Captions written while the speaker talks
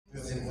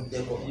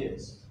tuddeko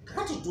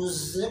kakati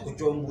tuzze ku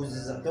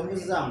kyombuuziza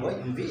tombuuziza ngo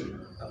enviiri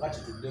kakati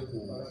tudde ku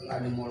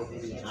animal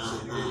print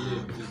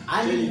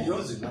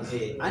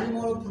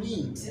animal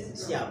print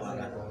kyabwa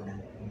Katonda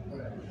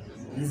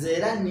nze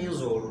era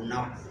nninza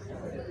olunaku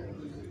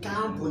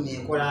kampuni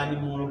ekola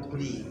animal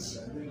print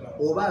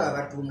oba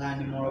babatunga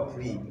animal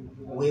print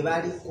we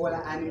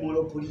balikola animal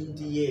print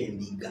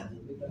y'endiga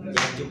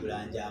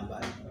yagibulanja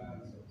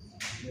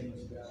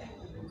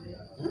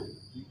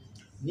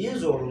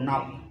nninza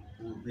olunaku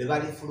lwe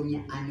balifulumya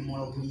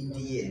animal print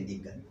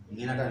y'endiga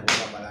ngenda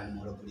tanibagambala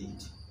animal print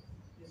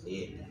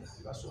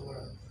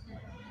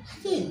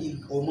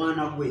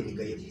omwana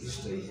gw'endiga ye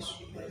Kristo Yesu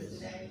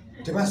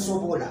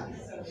tebasobola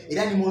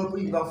era animal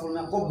print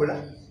bafulumya kobula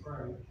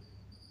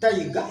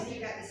tayiga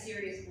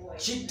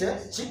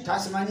kita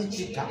simanyi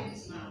kita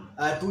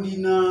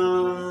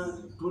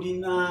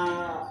tulina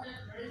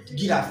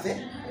girafe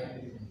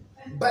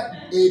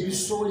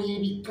ebisolo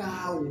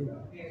ebikaawo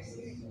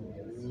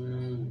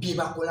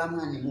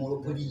byebakolamu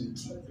animal print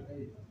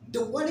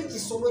tewali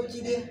kisolo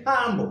kiri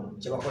hambo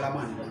kyebakolamu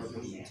animal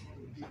print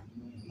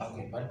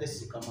badde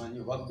sikamanyi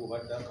obaggo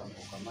badde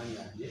akamanyi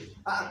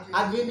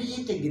agenda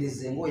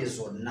yetegereza engoye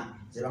zonna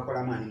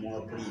zebakolamu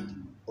animal print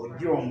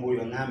ojjomba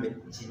oyo ngambe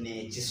kino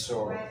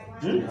ekisolo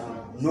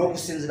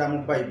n'okusinzira mu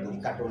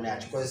Bayibuli Katonda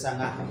yakikozesa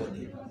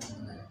ng'akabonero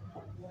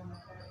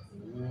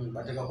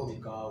bateekako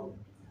bikaawo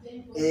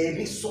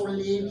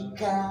ebisolo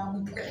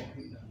ebikambwe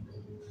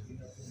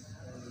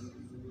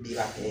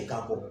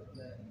bibateekako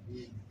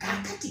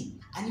kakati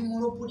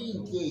animal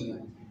print eyo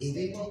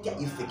ereeteka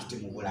effect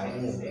mu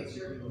bulamu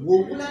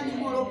bw'ogula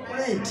animal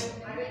print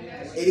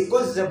eriko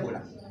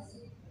zebula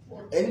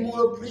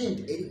animal print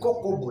eriko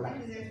kobula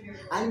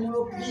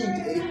animal print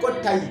eriko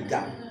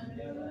tiger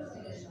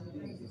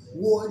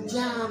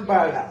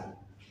w'ogyambala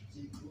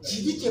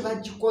kiri kye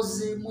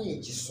bagikozeemu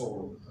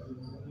ekisolo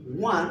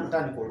one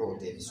otandika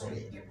oloota ebisolo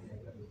ebyo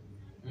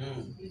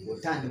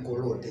otandika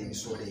oloota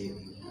ebisolo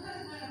ebyo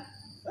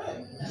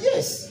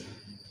yes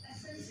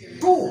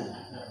two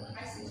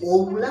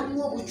obulamu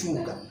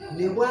obukyuka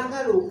ne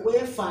bwagala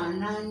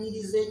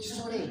okwefaanaanyiriza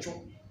ekisolo ekyo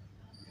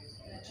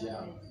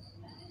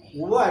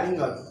oba ali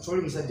nga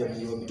toli musajja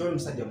muyombi toli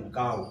musajja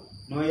mukaawo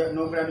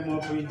n'ogula animal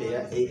print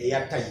eya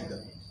tayiga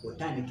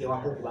otandika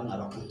ewaka okuba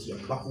nga bakutya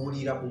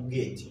bakuwulira ku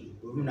geeti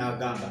olu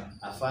n'agamba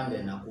afande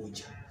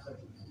nakuja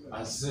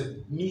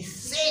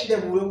misende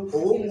bulo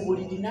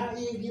ow'omubuliri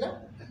n'ayingira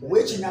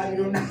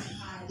ow'ekinaabiro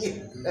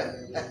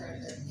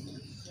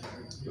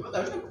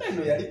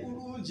eno yali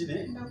bulungi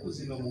naye ennaku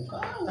zino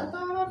mukaawo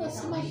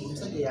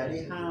omusajja yali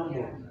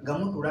hambo nga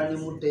mutula ne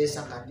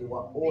muteesa kati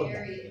wa oda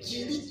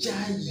kiri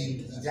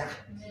kyayingira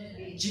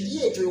kiri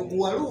ekyo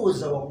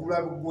okuwalowooza wagula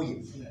lugoye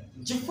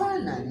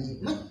kifaananyi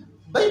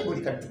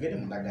Bayibuli kati tugende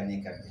mu ndagaano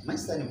enkadde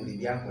manyi buli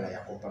byakola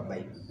yakopa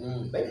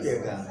Bayibuli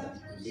egamba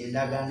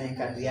endagaano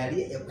enkadde yali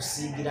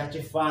ekusiigira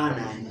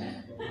kifaananyi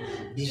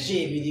biki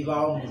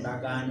ebiribaawo mu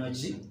ndagaano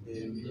ki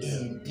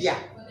empya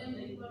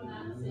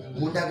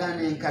mu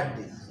ndagaano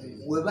enkadde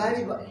we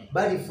baali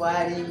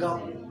balifaalinga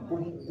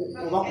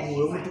oba ku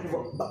mwoyo omutukuvu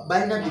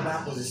balina bye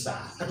bakozesa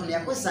Katonda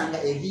yakozesanga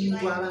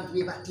ebintu abantu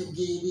bye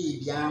bategeera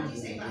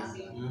ebyangumu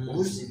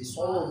oluusi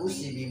bisolo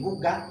oluusi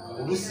bibuga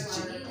oluusi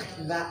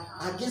nga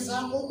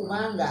agezaako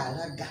okubanga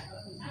alaga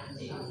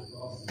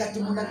kati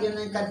mu ndagaano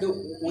enkadde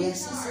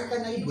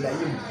weyasiisinkana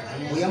Ibulayimu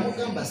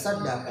weyamugamba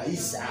Saddaaka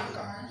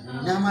Isaaka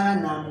n'amala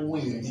n'amuwa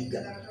endiga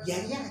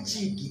yali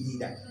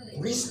akiikirira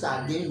Kristo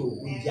agenda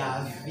okujja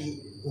ave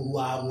ku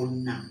lwa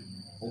bonna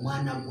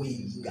omwana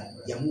gw'endiga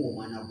yamuwa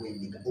omwana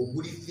gw'endiga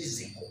oguli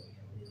fiziko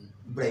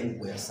Ibulayimu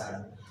gwe yasala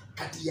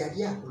kati yali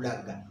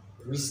akulaga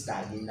Kristo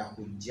agenda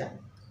kujja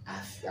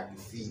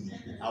atufiirire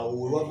awo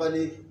wewava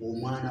ne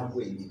omwana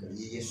gw'endiga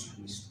ye Yesu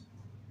Kristo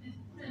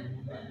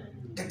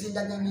kati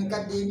endagaano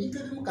enkadde ebintu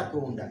ebimu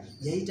Katonda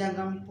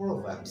yayitanga mu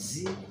Proverbs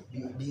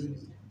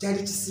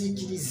kyali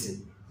kisiikirize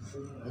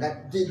nga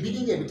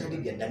biringa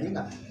ebitali byadda naye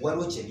nga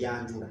waliwo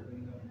kyebyanjula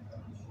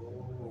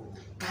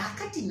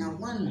kaakati na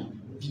wano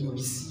bino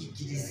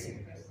bisiikirize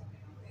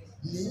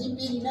naye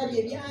birina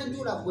bye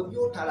byanjula gwe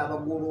byotalaba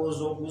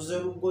golowooza oguze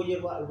lugoye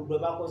lwe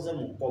bakoze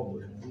mu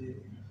kobula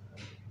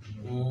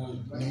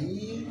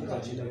naye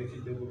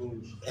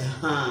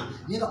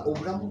nga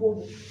obulamu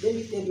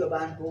bw'ebintu ebyo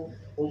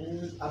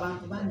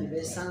abantu bangi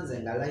beesanze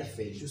nga life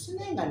ekyuse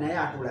naye nga naye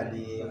atula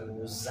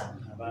neebuuza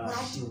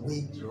lwaki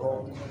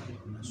wedrop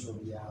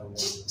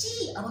kiki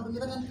abantu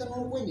ne batandika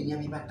n'okwenenya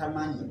bye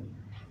batamanyi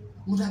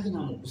omuntu agenda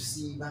mu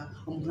kusiiba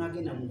omuntu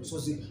agenda mu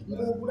kusozi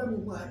ng'obulamu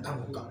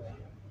bwatabuka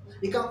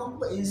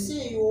ekakuba ensi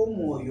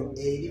ey'omwoyo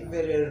eri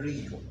very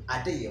real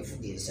ate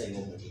yefuga ensi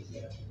ey'omubiri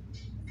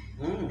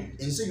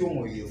ensi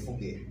ey'omwoyo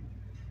yefuga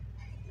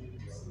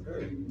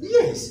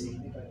yes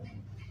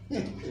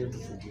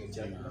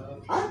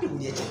anti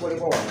buli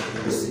ekikolebwa wano ku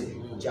nsi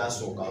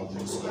kyasooka mu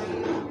nsi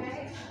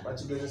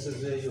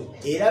bakigezesezeeyo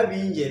era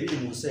bingi ebiri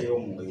mu nsi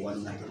ey'omwoyo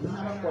wonna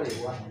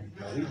tebinabakolebwa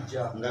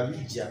nga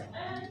bijja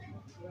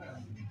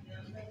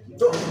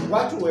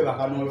lwaki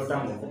weebaka n'olota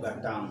ng'ovuga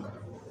ttanga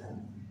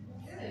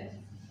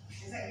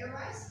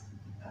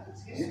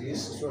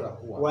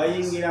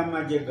wayingira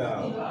amagye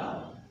gaawe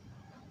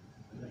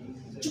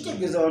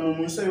kitegeeza wano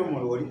mu nsi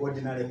y'omwoyo oli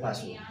ordinary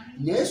person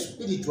naye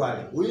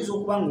spiritually oyinza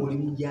okuba ng'oli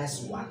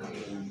mujaasi wa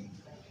Katonda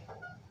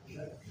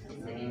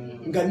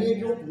nga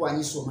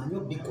n'ebyokulwanyisa omanyi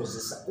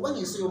obikozesa kubanga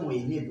ensi y'omwoyo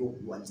erina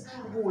ebyokulwanyisa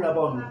buulaba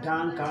wano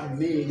tanka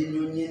meeri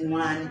nnyonyi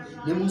ennwanyi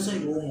ne mu nsi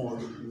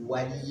y'omwoyo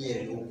waliyo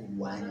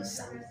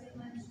ebyokulwanyisa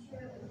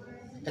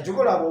kati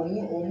olaba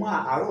omu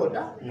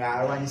aloota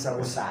ng'alwanyisa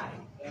busaale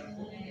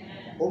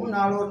omu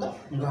n'aloota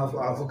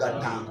ng'avuga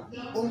tanka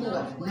omu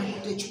nga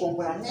nakuta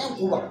ekikompola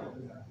n'enkuba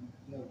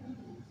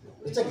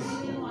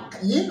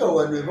naye nga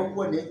wano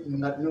ebakuwa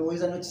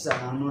oyinza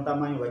n'okisanga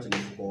n'otamanyi oba kino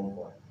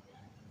kikompola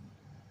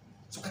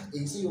so kati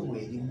ensi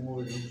y'omwoyo eri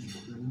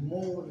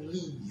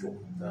moliyo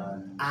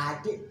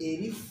ate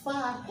eri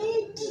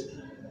faaheti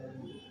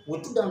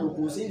wetudano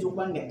ku nsi eyinza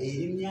okuba nga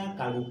eri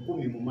myaka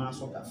 10 mu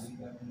maaso gaffe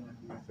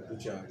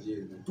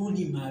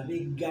tuli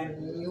mabega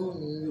nnyo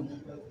nnyo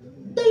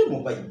ddayo mu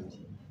bayibuli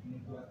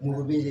mu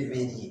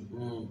lubereberye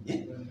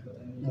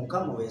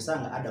mukama bwe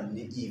yasanga adamu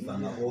ne eva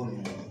nga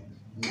boonoonye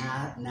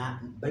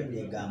bayibuli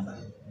egamba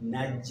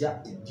najja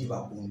eddiba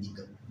ku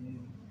ndiga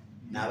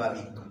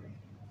n'ababikka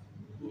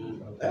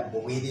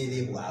obwereere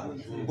bwabwe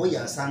bo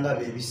yasanga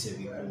beebise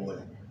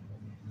bikoola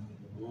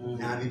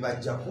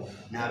n'abibajjako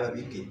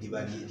n'ababikka eddiba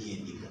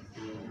ly'endiga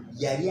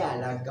yali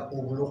alaga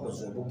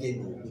obulokozi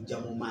obugenda okujja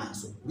mu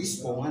maaso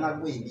kristo omwana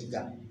gw'endiga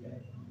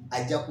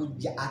ajja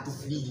kujja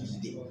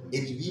atufiirire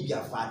ebibi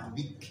byaffe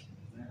atubikke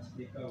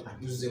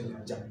atuze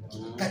mujja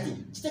kati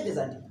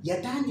kitegeeza nti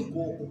yatandika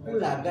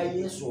okukulaga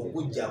yesu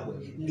okujja kwe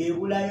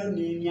ng'ebulayo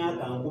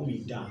n'emyaka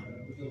 50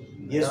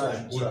 yesu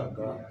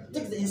ajjaga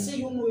ensi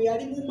y'omwoyo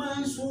yali mu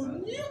maaso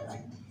nnyo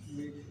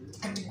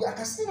kati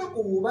akaseera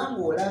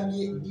kobanga olabye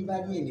eddiba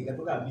ly'endiga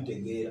togaba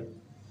bitegeera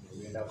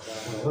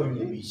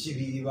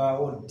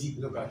kibiribaawo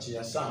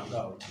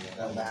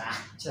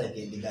kirabika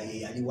endiga ye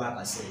yaliwo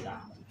akaseera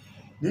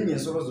naye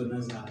ensolo zonna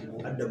zaaliwo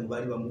addamu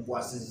baali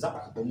bamukwasizza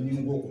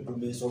omulimu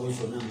gw'okukuuma ensolo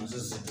zonna nazo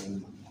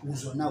zituuma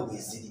zonna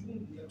weeziri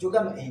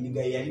kyogamba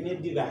endiga ye yalina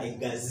eddiba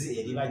eggazi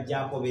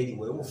eribajjako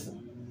beeriwewufu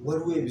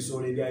waliwo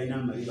ebisolo ebyalina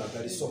amaliba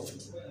agali soft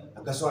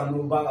agasobola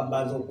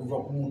n'obambaza okuva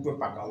ku mutwe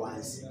paka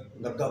wansi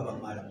nga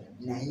gabamala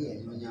naye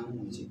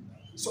yanyonyamu ki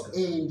so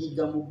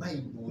endiga mu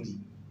bayibuli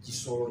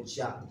kisolo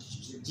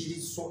kiri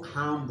so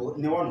humble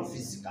ne wano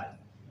physically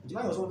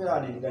ntimanyi osobola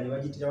wano endiga ne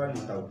bagitira wali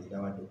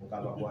mutawulira wadde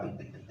okukaba kwayo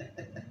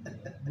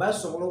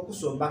basobola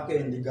okusombako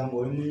endiga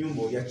ng'oli mu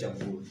nnyumba olya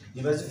kyagulu ne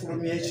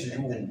bazifulumya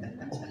ekirungu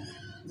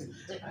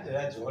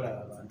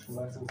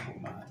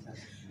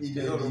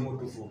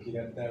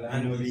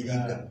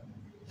anobiriga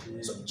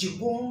so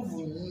kigonvu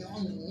nnyo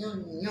nnyo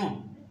nnyo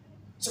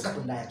so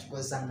Katonda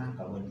yakikozesa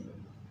ng'akabonero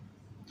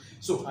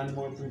so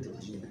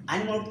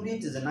animal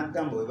print ze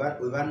nagamba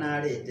we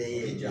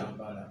banaaleeta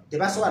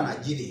tebasobola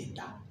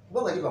nagireeta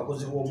kuba bali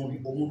bakozi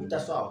omubi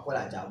tasobola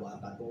kukola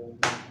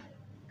kyabwakatonda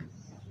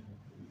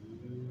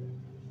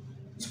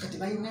kati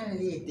balina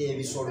leeta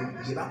ebisolo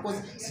bye bakoze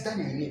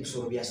sitaani alina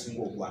ebisolo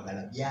byasinga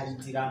okwagala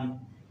byayitiramu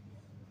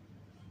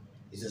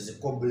ezo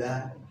zikobula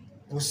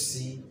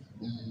pusi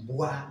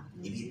mbwa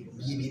ebyo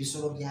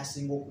ebisolo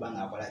byasinga okuba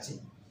ng'akola ki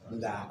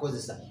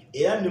ng'akozesa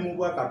era ne mu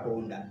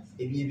bwakatonda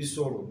ebyo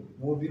ebisolo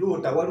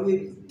bw'obiroota waliwo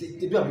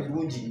tebiba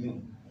birungi nnyo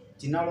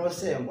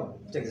kinaloosembwa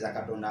kitegeeza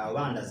katonda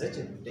abandaze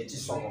kino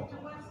tekisoboka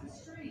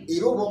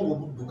era oba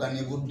ng'obudduka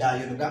ne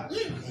buddaayo nga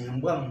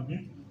embwa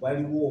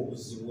waliwo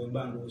obuzibu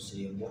wemba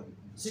ng'osembwa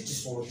si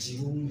kisolo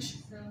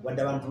kirungi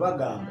wadde abantu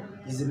bagamba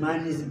is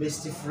man is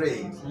best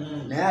friend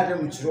naye ate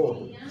mu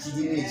kirooto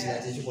kirina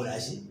ekira kyekikola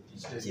ki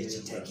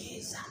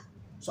kyekitegeeza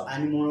so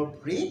animal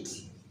print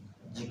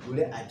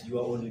gigule at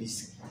your own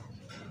risk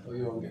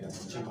oyongera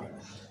kukimala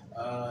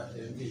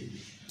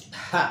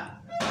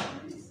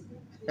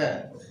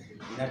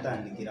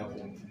natandikirako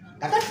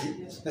kakati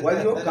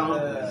waliyo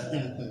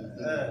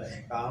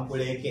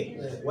kampuleke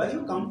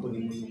waliyo kampuni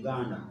mu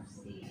Uganda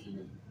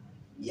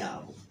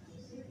yaabo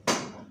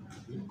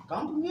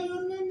kampuni eyo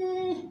nene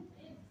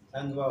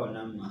sangibaawo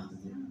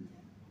nammanzi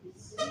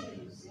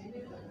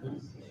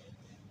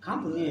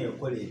kampuni eyo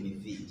ekola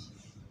emiviiri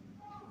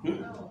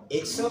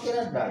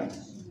ekisookera ddala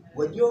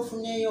wejja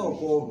ofuneeyo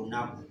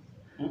okw'olunaku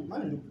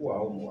mani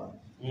ndikuwaawo muwala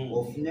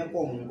ofuneko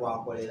omuntu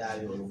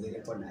akolerayo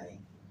olugereko naye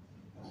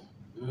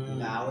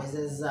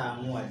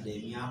ng'awezezaamu wadde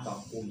emyaka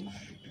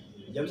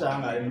 10 jamusaba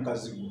ng'ali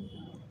mukazigo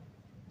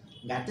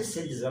ng'ate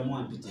sente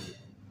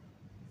zebamuwampitire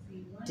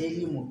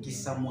teri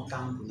mukisa mu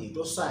kampuni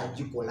tosobola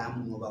gikolamu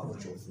n'obako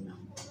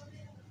kyofunamu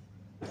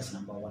that's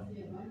number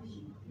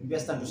 1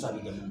 investor tosobola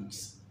bijjamu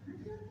mukisa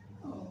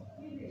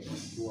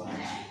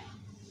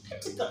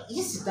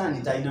ye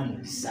sitaani talina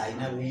mukisa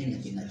alina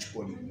buyinike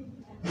nakikoli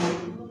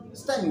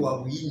sitaani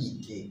wa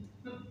buyinike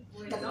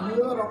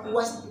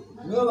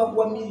niwe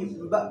bakuwa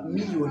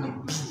miliyoni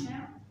 2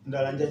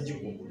 ndala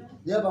njagikugula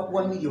niwe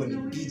bakuwa miliyoni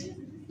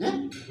 2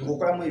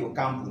 ng'okolamu eyo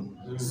kampuni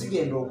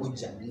zigenda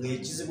okujja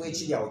ng'ekizibu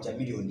ekiri awo kya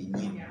miliyoni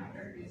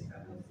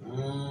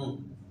 4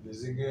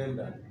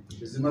 nezigenda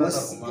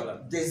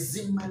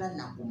tezimala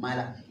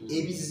nakumala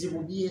ebizibu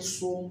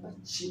byesomba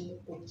kimu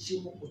ku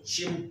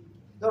kimu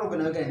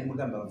galoganaagana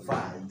nemugamba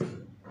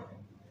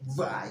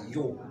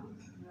vaayo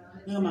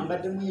ngamba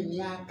mbaddemu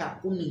emyaka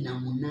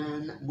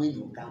 18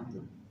 mweno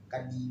kampuni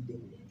kadide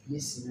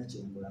yesina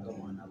kyengulaga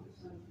mwana we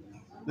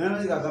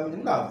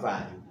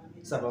namazigagamugavaayo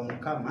saba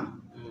mukama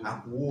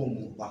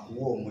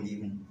akuwa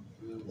omulimu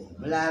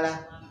omulala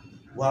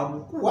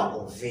wagukuwa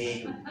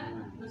oveeyo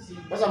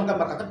basa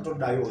mugamba kakati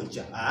toddayo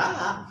ojja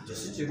ekyo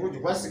si kirungi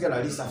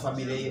kwasigala lisa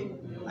famire ye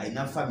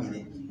alina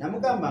famire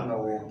namugamba nga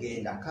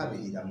woogenda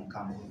kabirira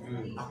mukama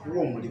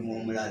akuwa omulimu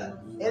omulala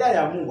era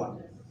yamuwa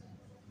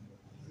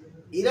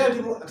era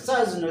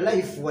saa zino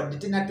life wadde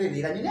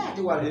tenatereera naye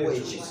ate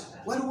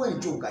waliwo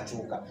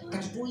enkyukakyuka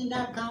kati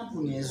tulina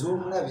kampuni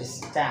ez'omulabe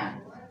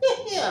sitaani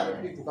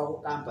abatuituka ku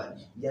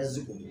kampani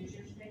yazikubi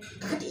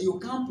kakati eyo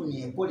kampuni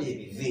ekola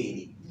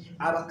ebiveere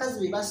abakazi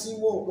be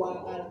basinga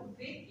okwagala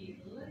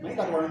naye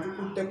kati wano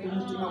tukutte ku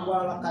mutima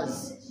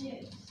gw'abakazi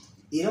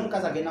era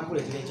omukazi agenda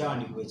kuleetera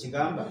ekyawandiikibwa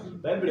ekigamba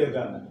bayibuli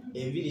egamba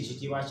enviri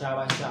kitiibwa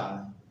ky'abakyala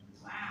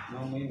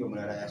n'omwenge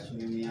omulala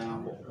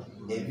yakinyumyako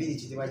enviri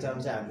kitiibwa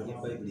ky'abakyala ndoke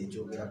bayibuli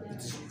ekyogeraku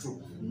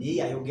naye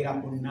yayogera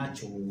ku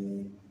nakyo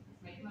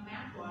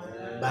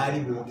baali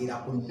boogera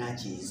ku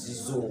nakyo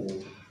ezizo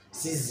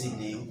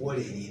sizina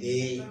enkolerere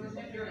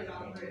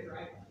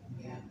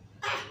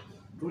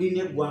tulina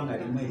eggwanga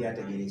limu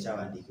eryategeera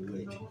ekyawandiikibwa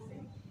ekyo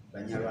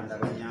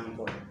banyarwanda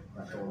banyankola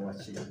batoolwa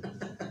kiri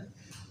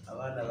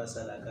abaana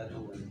basala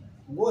katonda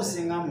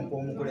ng'osinga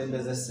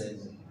omukulembeze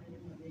sente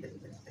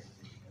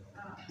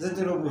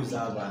zetera obuuza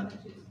abantu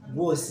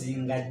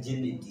gw'osinga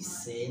jeneti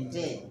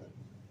sente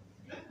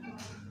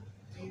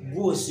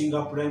gw'osinga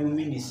prime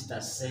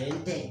minister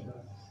sente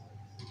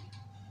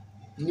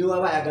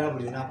niwaba ayagala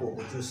buli lunaku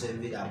okukyusa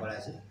enviri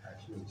akolaki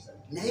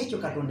naye ekyo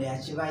katonda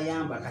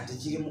yakibayamba kati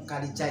kiri mu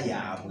kalica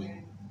yaabwe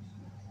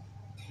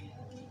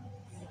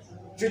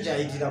kyo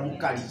kyayitira mu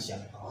kalica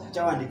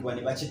kyawandikibwa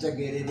ne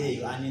bakitegeerera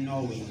eyo anina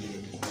owingire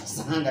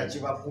sanga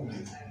kibakubye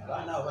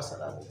abaana abo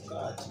basala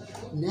bukaati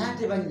naye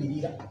ate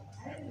banyirira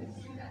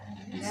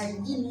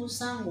naye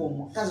nosanga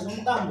omukazi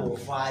nomugamba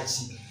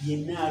ofaaki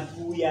yenna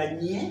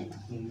atuuyanye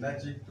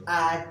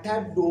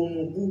atadde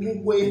omugugu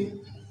gwe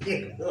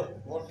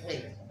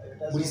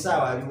buli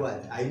saawa aliwo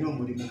alina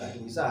omulimu kati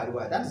buli saawa aliwo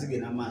ate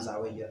zigenda mu maaso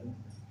aweja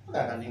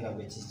akakanenga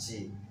gwe kiki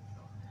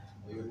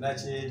oyo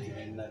nakyedi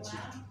nenaki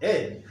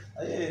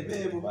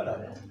beebu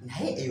balaba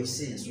naye eyo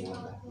si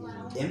ensonga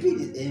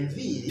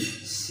enviiri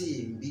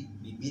simbi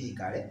bibiri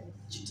kale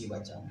kitiibwa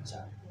kya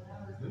mukyala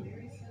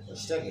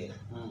okitegeera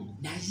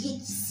naye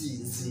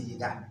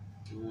kisinziira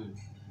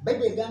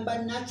bayibuli egamba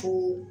nakyo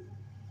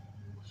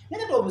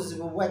naye kati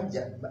obuzibu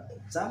bwajja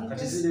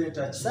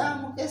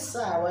saamuka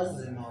essaawa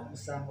zino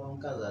okusanga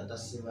omukazi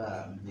atasiba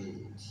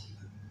mbeeri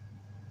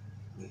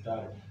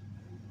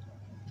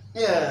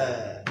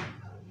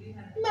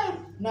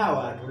naawe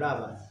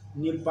atulaba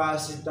ne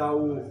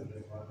paasitawo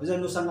nze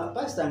nosanga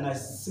paasita nga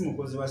si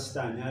mukozi wa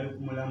sitaani ali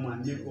kumulamwa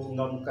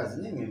nga mukazi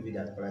naye nga enviiri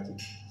atukolaki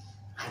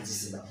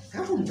azisiba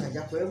kati omuntu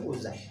ajja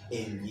kwebuuza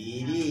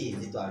enviiri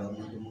zitwala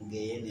omuntu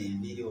mugeyeena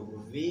enviiri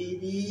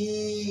obuviiri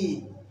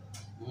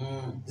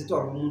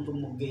zitwala omuntu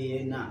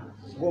mugeyeena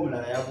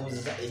ng'omulala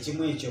yabuuziza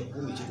ekimu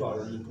ekyekumi kitwala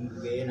omuntu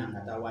mugeyeena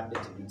nga tawadde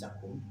kimu kya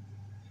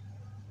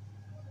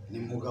 10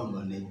 nemugamba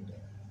nedda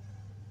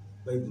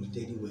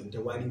bayibuli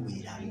tewali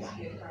weeraga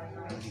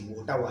nti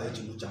bw'otawaayo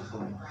kimu kya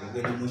 10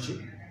 ogenda muki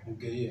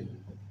mugeyeena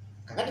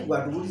kakati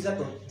gwatubuliza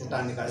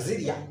tutandika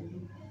zirya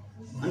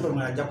anti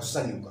omulala ajja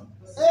kusanyuka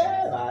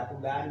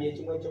batugambye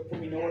ekimu ekyo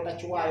 10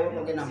 n'otakiwaayo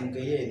togenda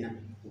mugeyeena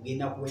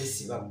ogenda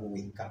kwesiba gwe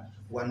wekka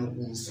wano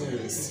ku nsi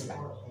weesiba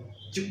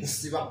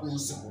kikusiba ku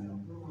nsi kuno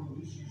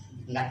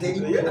nga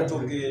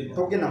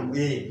togenda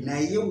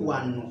naye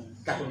wano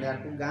katonda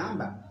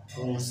yatugamba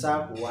ku nsi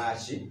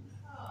akuwaaki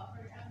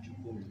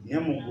ne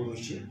muggulu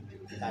ki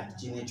kati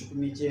kino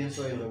ekikumi ky'ensi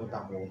oyinza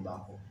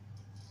obutakombako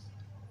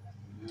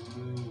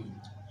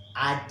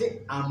ate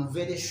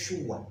amuvere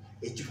sure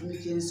ekikumi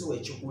ky'ensi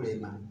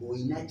wekikulema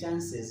olina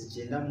chances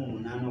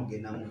 98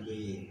 ogenda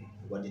mugeyeena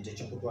wadde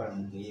tekikutwala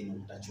mugeyeena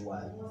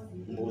obutakiwaayo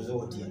mbuuza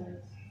otya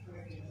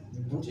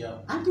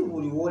anti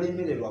buli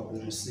wolemererwa ku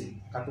nsi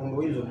katonda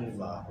oyinza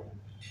omuvaako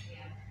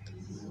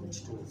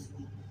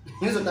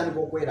oyinza otandika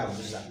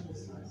okweraguza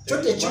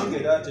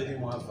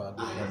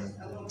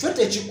kyo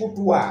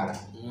tekikutwala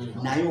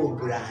naye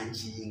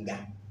obulankinga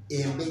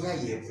embeera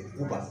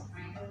yekukuba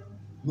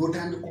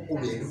n'otandika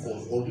okuba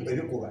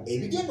ebikolwa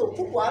ebigenda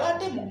okutwala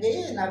ate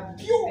mugeyeena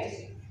byo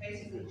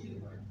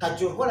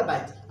kati okola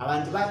bati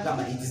abantu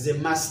bagamba it is a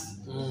must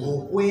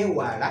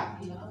okwewala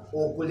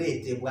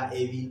okuleetebwa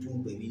ebintu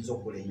ebiyinza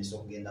okulemesa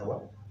okugenda wa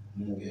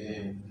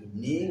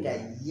naye nga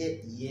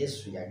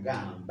yesu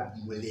yagamba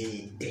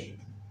muleete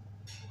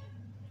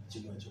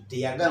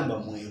teyagamba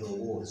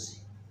mwerowooze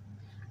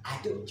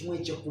ate kimu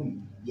ekyekumi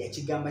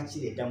yakigamba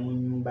kireeta mu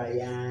nnyumba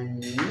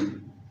yaani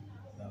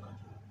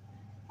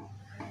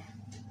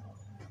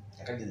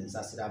yakagenda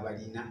nsaasira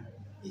abalina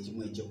ekimu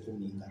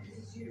ekyekumi nga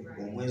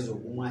omwezi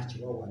ogumu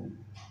akiwa wano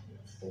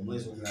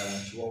omwezi omulala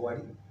akiwa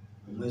wali,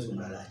 omwezi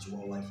omulala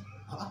akiwa wali.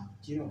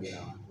 Kinogera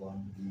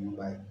abantu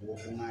nyumba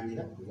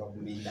okuŋŋaanira kuva ku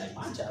mentali.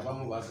 Anti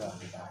abamu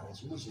bagamba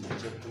ekimu kino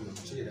ekyekkumi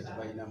kukireera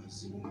tebalina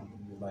muzibu mu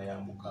nnyumba ya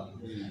Mukama.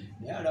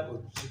 Naye alaba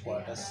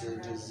kikwata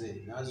ssente ze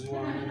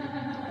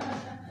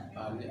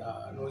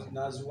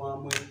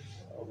n'aziwaamu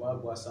oba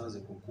gwasanze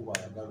ku kkuba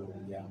ayagala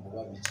omulyango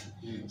oba biki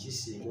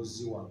kisinga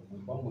ozziwamu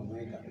bamwe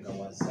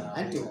mwegaggawaza.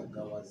 Anti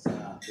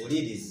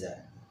oliriza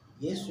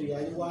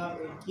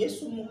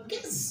Yesu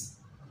mugezi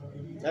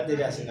ate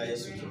eri asinga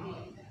Yesu ki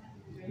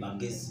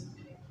magezi.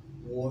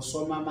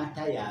 W'osoma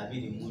Matayo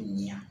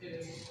 24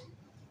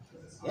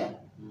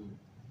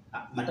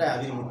 Matayo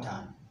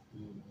 25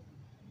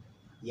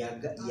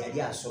 yali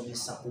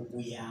asomesa ku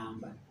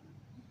kuyamba.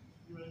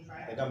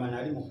 Yagamba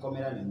nali mu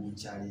kkomera ne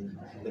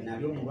munkyalira, bwe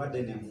nali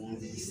omulwadde ne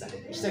munziyisa.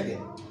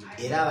 Kitegere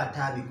era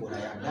abatabikola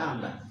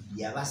yagamba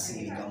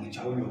yabasirika mu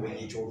kibonyoobonyo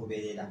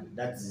eky'olubeerera,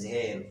 that's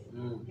hell.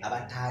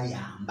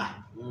 Abatayamba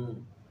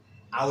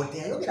awo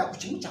teyayogera ku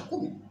kimu kya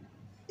 10.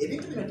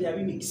 Ebintu bino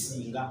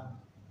teyabimikisinga.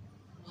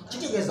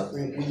 Kitegeeza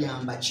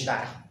okuyamba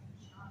kirala,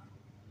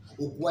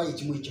 okuwaayo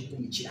ekimu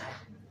eky'ekkumi kirala.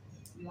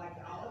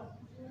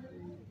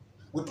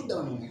 Bwe tudda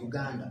wano mu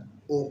Uganda,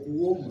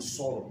 okuwa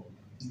omusolo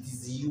it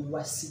is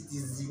your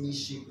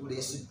citizenship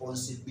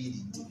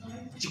responsibility.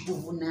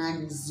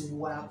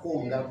 Kikuvunaanyizibwako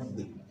nga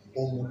ggwe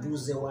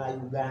omutuuze wa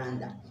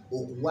Uganda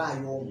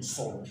okuwaayo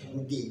omusolo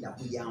gugenda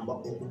kuyamba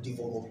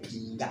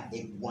okudevelopinga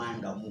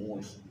eggwanga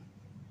mwoli.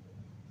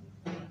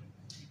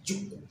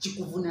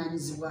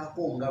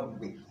 Kikuvunaanyizibwako nga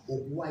ggwe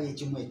okuwaayo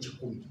ekimu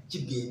eky'ekkumi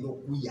kigenda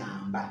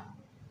okuyamba.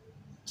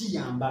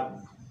 Kiyamba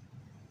ggwe,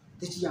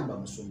 tekiyamba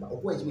musumba.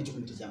 Okuwaayo ekimu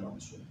eky'ekkumi tekiyamba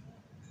musumba.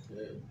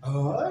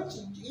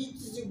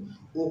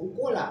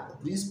 Okukola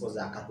principles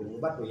za Katonda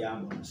oba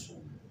toyamba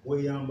musumba,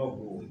 weeyamba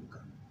ggwe wekka.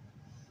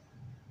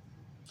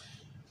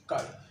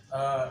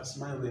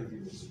 Simanyi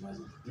olw'enviiri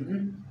zimaze.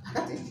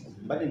 Kati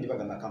mbadde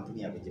ndibagamba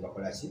kampuni yabwe gye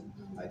bakola ki,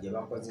 gye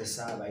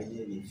bakozesa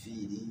balina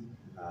ebiviiri,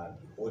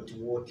 hot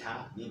water.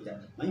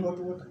 Manyi hot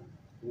water?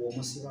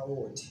 W'omusiba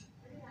wooti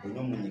olina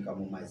omunyika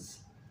mu mazzi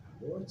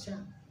gwokya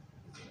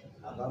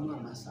avaamu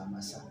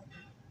amasa.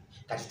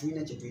 Kati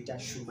tulina kye tuyita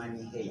human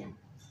hair.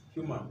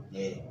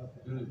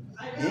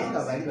 Naye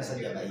nga bali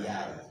basajja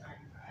bayaayi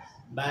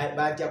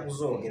batya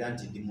kuzoogera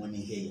nti demon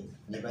hair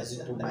ne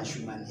bazituma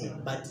human hair,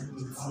 but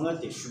it's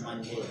not a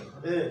human hair.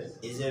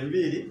 Ezo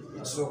enviiri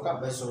ekisooka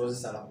basobola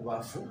ozisala ku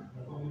bafu.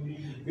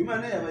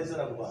 Human hair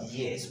bazisala ku bafu?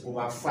 Yes, ku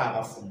bafu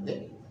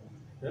abafudde.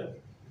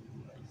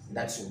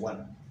 That's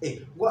one.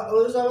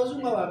 Olowooza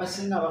abazungu abo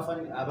abasinga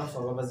abafu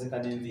ababazika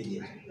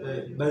n'enviiri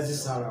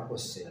bazisalako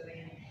ssente.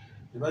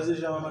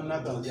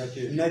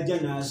 Najja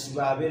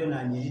n'asiba abeere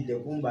n'anyiridde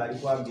kumba ali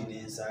kwa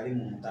Guinness ali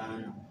mu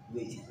ntaana.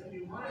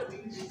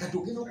 Kati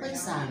ogenda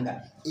okwesanga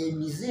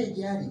emize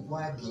egyali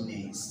kwa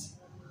Guinness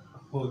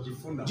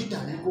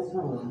gitandika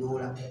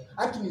okulondoola.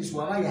 Guinness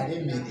waba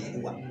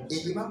yalemererwa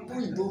eyo ba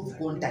point of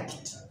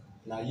contact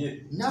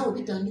naawe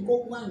bitandika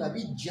okuba nga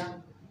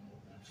bijja.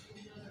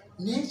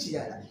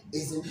 N'ekirala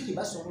ezo enviiri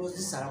basobola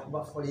ozisala ku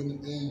ba foreign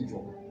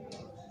angel.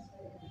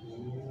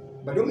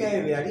 Badde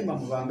omuyaye be yalimba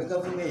mu bambe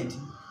gavumenti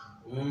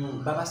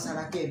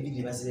babasalako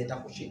enviiri bazireeta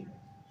ku ki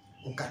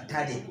ku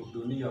katale.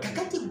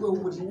 Kakati gwe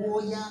buli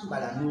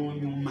w'oyambala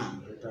n'onyuma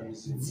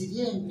ziri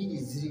enviiri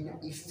zirina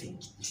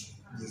effect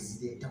gye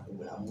zireeta ku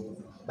bulamu.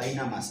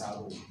 Balina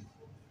amasaluuni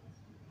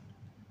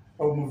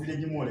omuviri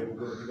egimwole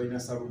bugologi balina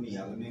saluuni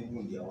yaabwe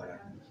n'engundi awala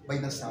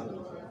balina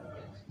saluuni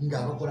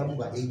ng'abakolamu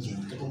ba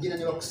agent. Katogenda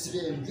ne bakusiba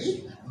enviiri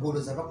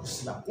ng'olowooza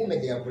bakusiba kumbe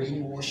they are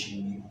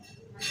brainwashing you.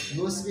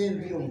 N'osiba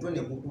enviiri omutwe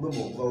ne gukuluma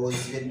okuva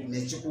wozibe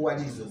ne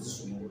kikuwaliriza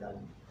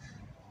ozisumululamu.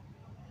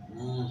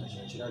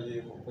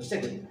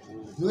 Okitegere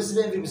n'osiba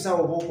enviiri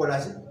busawo oba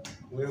okola ki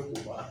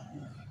weekuba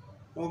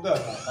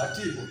ogamba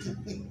ati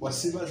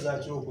wasiba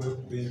zaaki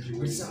okwekuba enviiri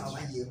busawo aba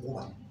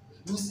yeekuba.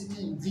 N'osiba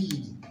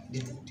enviiri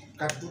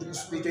kati tuli mu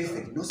spiritual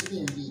effect. N'osiba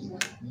enviiri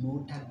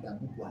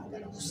n'otaddamu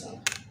kwagala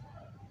kusaba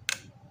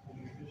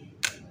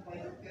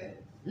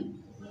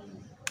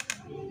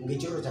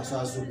ng'ekiro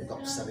kyasobola azuukuka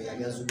kusaba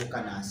yali azuukuka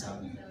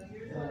n'asaba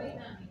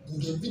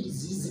ng'enviiri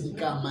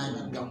ziriko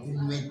amaanyi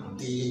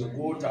gakunywedde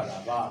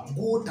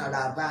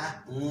gw'otalaba.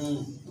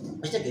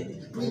 Okitegedde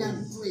tulina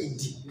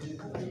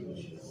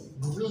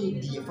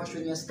dread ye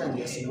fashion ya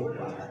Satani yasinga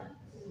okwagala.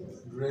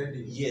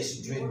 Yes,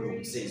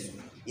 dreadlocks ezo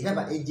era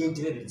ba agent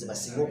be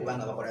zebasinga okuba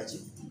nga bakola ki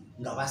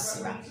nga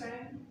basiba.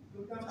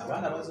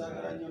 Abaana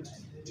bazaagala nnyo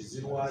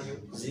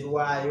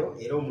zirwayo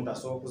era omuntu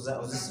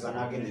asobola ozisiba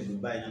n'agenda e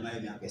Dubai n'amayo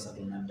emyaka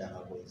 3 n'adda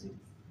abakwezi.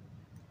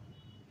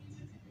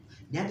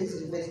 Naye ate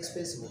ziri very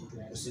expensive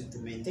to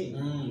maintain.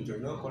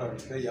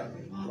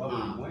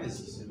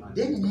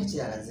 Then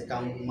n'ekirala nze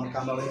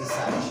kamba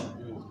research,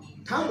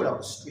 tambula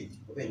ku street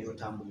oba enyo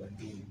otambula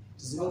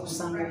kizibu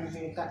okusanga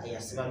omuvubuka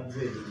eyasiba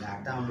dread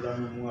ng'atambula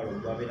n'omuwala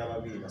olwabeera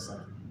 2-3.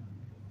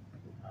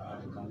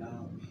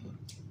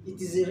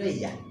 It is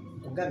rare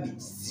kugamba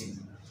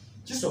ekizibu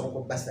kisoboka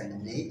obbasanga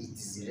naye it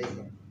is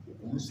rare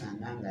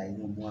okumusanga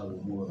ng'alina omuwala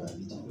omuwala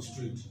 2 ku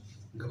street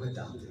nga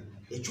batambula.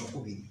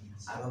 Ekyokubiri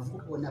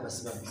abavubuka bonna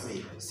abasiba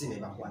dread si be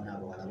bakwana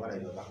abawala bala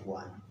be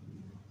bakwana.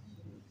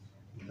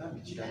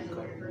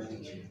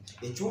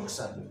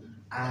 Ekyokusatu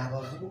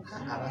abavubuka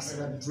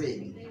abasiba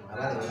dread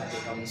abala be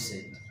bateekamu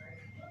sente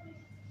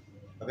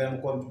babeera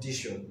mu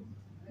competition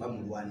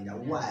bamulwanira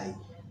waayi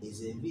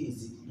ezo enviiri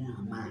zirina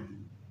amaanyi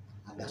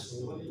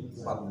agasobola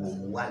okukuba buli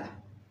omuwala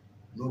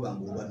n'oba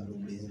ng'olwanira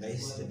omulenzi nga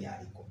yesite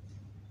byaliko.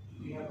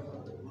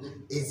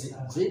 Ezo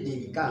dread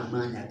eriko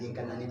amaanyi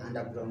agenkana ne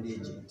underground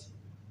agent.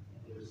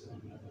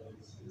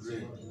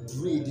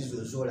 Dread zo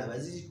zolaba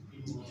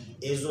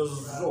ezo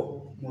zo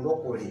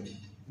mulokole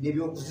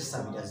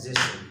n'ebyokuzisabira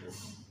zeesonga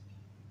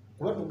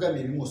kuba tugambye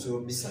ebimu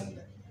osobola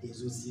obisabira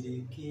ezo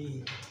zireke.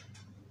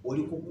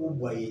 Oli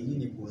kukubwa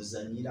yennyini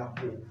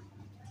gw'ozanyirako.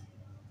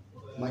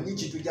 Manyi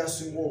kintu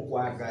kyasinga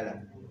okwagala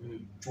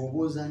kyoba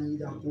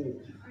ozanyirako,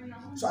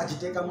 so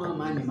akiteekamu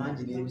amaanyi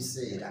mangi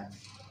n'ebiseera.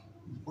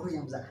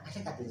 Oluyambuza ate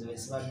kati nze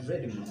besiba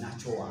dread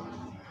munakyo wange.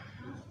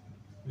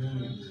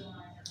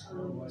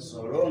 So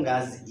long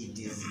as it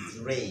is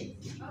dread.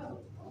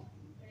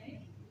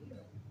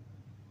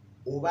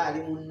 Oba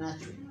ali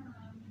munakyo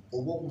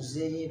oba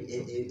oguzeeyo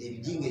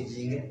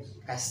ebijingejinge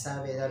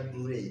kasabeera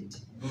dread.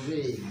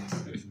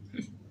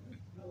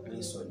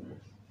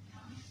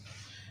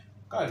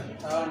 Kale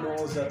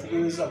ndowooza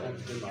tugeeza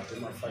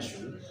okutematema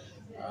fashion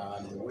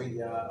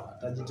neweya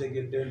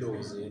tagitegedde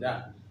ndowooza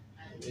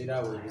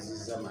era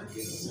weebuzizza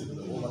magezi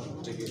oba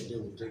tukutegedde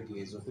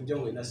butegeeza okujja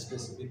weena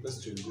specific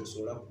question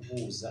gyosobola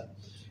kubuuza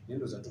naye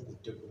ndowooza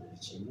tukutte ku buli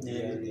kimu.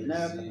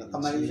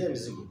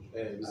 Kamaliriza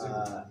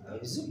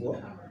ebizigo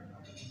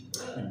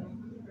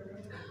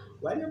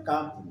waliyo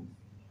kampuni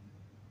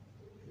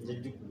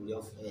njejjukulu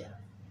of air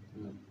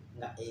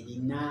nga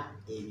erina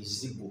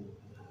ebizigo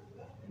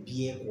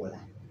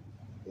byekola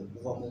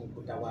okuva mu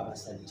bukuta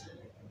bw'abasajja,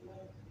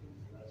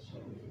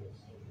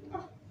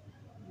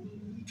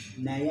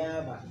 naye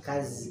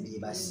abakazi bye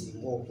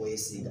basinga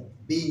okwesiga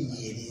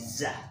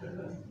binyiriza,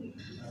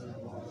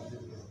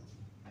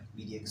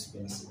 biri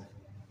expensive.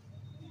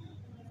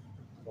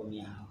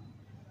 Omyawo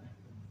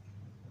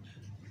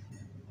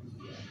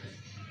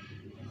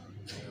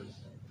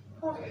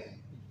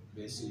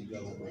beesiiga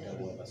bukuta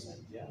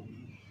bw'abasajja.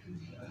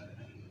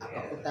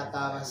 Akakuta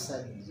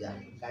k'abasajja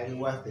kali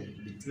worth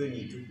between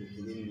 2 to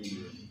 3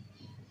 million.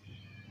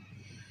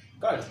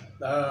 Kale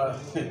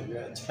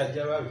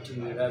kyajja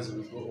babitunira as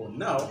we go on.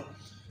 Now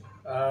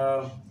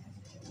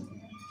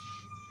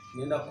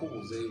ngenda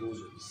kubuuza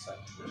ebibuuzo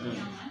bisatu.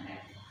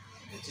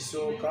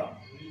 Ekisooka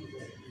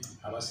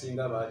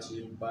abasinga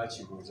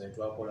bakibuuza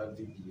twakola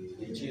video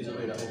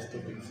ekizobeera off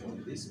topic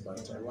from this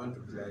but I want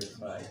to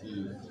clarify.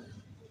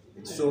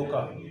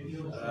 Ekisooka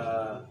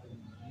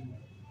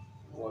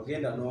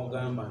wagenda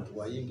n'ogamba nti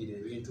wayingira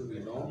ebintu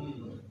bino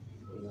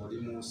oli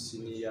mu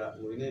siniya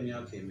olina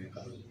emyaka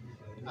emeka?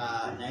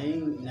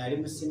 Nali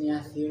mu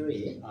senior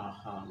theory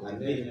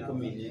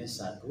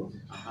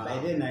 2013 by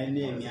then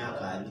nalina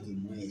emyaka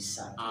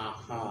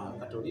 23.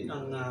 Kati olina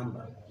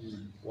ngamba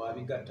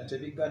wabigatta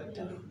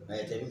tebigatta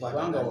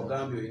kubanga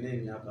wagambye olina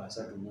emyaka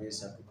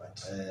 33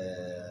 kati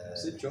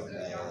sikyo?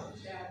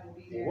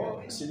 Oba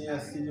senior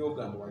theory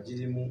ogamba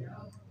wagirimu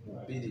mu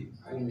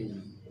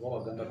 2010 oba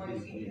wagamba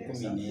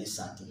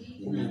 2013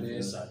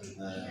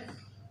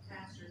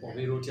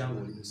 obeera otya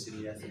ng'oli mu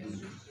senior theory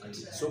kati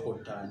sooka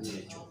ottaanye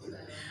ekyo?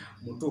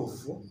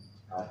 Mutuufu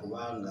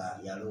kubanga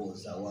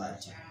yalowooza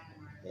waatyo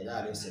era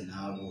alose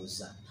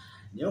n'abuuza,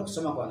 naye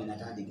okusoma kwange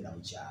natandikira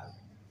mu kyalo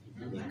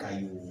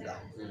ekayunga.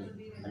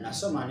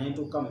 Nasoma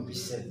nentuuka mu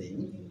P7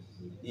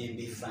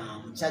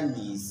 nembivaamu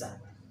kyanyiiza.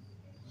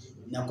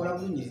 Nakola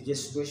bulungi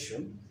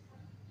registration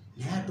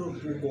naye ate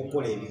otuuka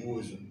okukola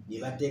ebibuuzo ne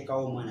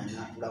bateekawo omwana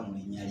n'atula mu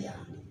linnya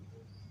lyange.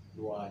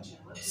 Lwaki?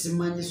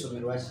 Simanyi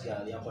essomero lwaki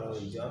lyakolawo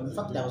ekyo. In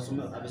fact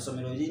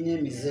abesomero lirina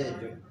emize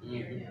egyo.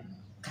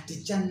 Kati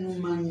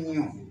kyannuma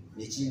nnyo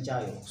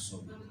nekinkyayo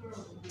okusoma.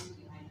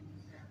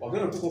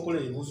 Wagenda otukokola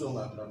ebibuuzo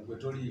nga gwe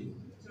toliiyo?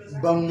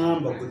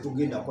 Baŋŋamba gwe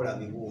tugenda kukola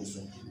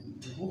bibuuzo.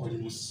 Oli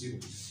musiru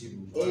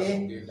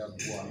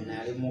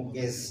nali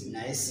mugezi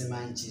naye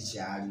simanyi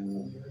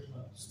kikyaliwo.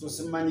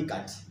 Simanyi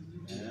kati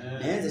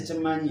naye nze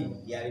kimanyi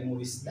yali mu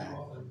bisitaani.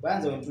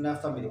 Kwanza wentuna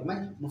family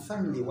kumanyi mu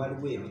family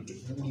waliwo ebintu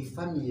buli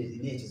family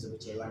erina ekizibu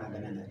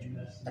kyerwanagana nakyo.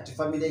 Kati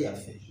family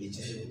yaffe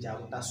ekizibu kya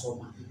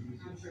butasoma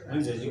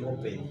nze ndi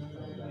open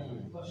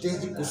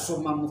tezi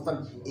kusoma mu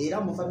family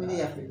era mu family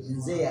yaffe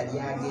nze yali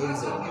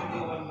agenze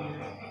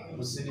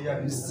mu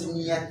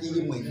senior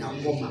theory mwe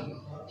nakoma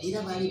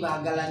era baali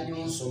baagala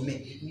nnyo nsome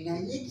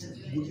naye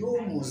buli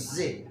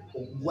omuze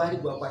gwali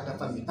gwakwata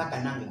family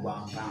paka nange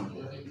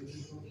gwankango.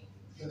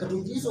 Kati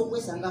ojiyinza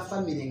okwesanga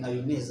family nga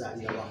yonna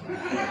ezaalira waka.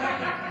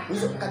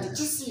 Kati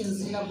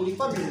kisinziira buli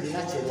family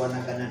erina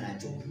kyerwanagana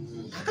nakyo.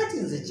 Kakati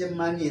nze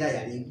kyemmanyi era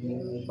yali mu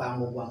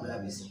mupango gwa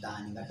mulabe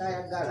sitaani nga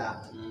tayagala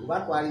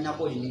kuba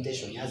twalinako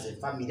limitation as a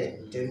family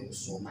teri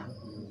kusoma.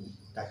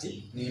 Kati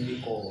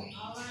nimbikoowa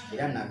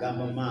era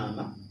nagamba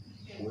maama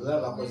bwe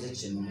baba bakoze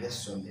kino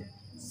ng'essomero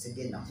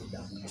sigenda kudda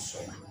ku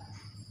kusoma.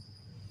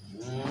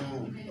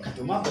 kati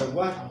omwaka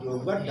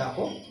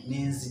ogwaddako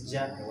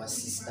nenzija ewa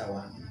sisita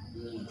wange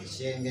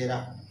ekyengera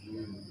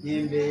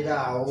nembeera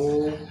awo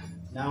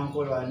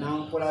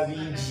nankola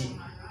bingi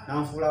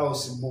nanfuula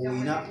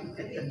osiboina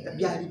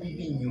byali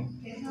bibi nnyo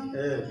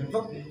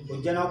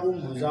ojja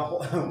nakumbuuzaako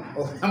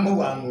obulamu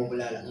bwange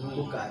obulala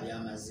bukaali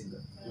amaziga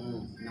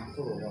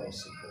nakola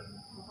olwawosibo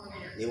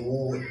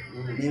ewuwe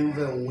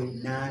nenva ewuwe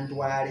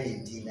nantwala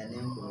entinda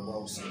nenkola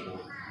olwawosibo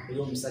era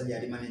omusajja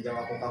yali maneja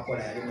wa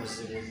Coca-Cola yali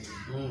muzibu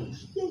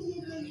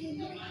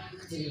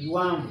kati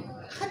biwanvu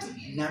kati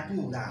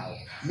natuula awo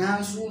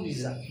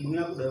nansuubiza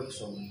mulina kuddayo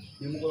kusoma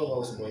nemukola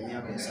olwawosibo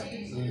emyaka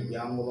 3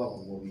 yangoba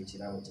kugoba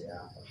ekirabo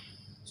kyeyampa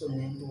so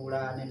nentuula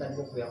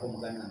netandika okubuyako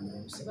omuganda wange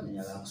omuseba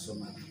nenyala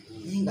kusoma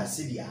naye nga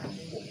si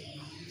byandiko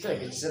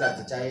ekiseera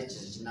tekyayo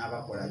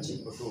kinaabakola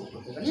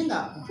naye nga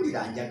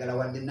mpulira njagala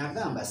wadde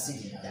nagamba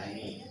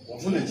siriddayo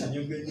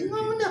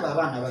ndaba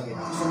abaana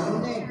bagenda kusoma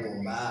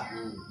negomba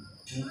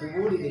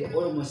nkubuulire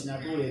olmost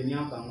natuula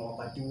emyaka nga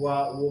wakati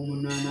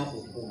w'omunaana ku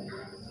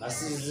 10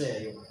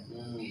 asizeeyo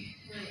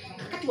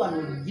kakati wano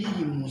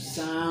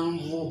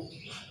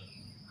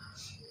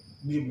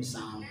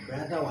 27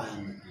 brother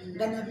wange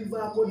nga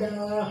nabivaako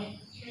ddala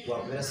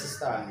wabeera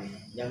sisita wange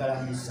njagala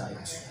musaayo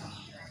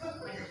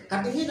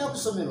kati ngenda ku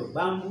ssomero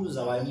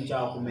bambuuza wali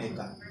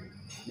mukyakumeka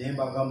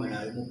nembagamba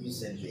naali mu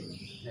P7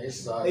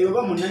 eyo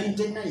oba mu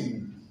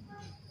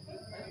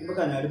 99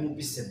 mbaga naali mu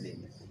P7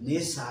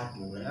 naye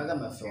saatuula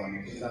nagamba ffe wano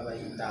tugaba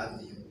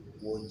interview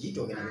wogiyita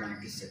ogendagenda mu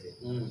P7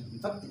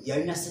 infact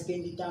yalina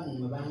second term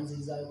mwe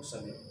banzizaayo ku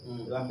ssomero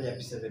nebampa ya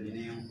P7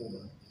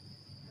 nenkuba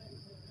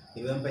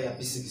nebampa ya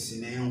P6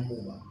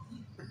 nenkuba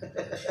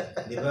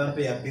nebampa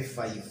ya P5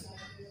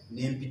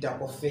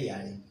 nempitako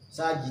feyale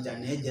saagiyita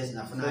naye just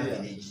nafuna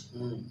village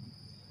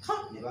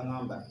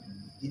nebagamba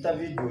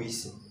interview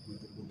joyce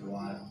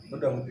mutukutwala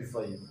odda mu P5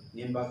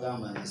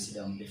 nembagamba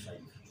nzisida mu P5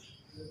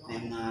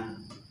 nemwana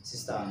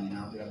sisita wange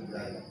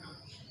nakulakulala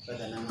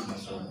bada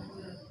namamasoma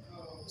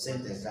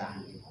sente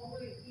zange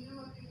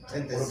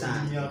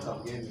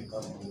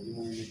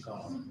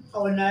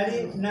awo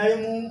nali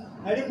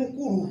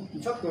mukulu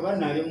infact oba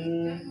nali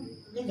mu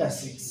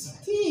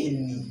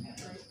 16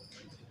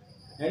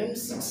 nali mu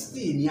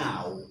 16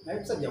 awo nali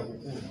musajja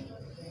mukulu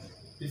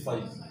P5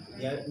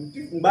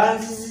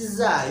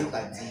 mbanzizizaayo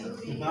kati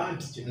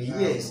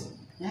yes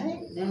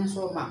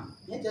nensoma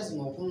naye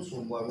kyasima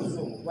okunsumbuwa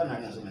luzungu kuba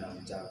nali nasomera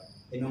mukyalo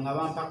eno nga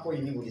bampa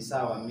koyini buli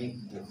saawa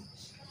midde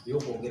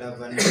yokwogera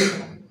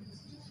vanilla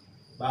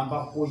bampa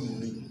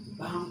koyini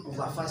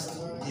bankuba fast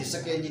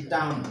second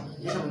term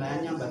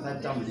nayanyamba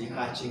third term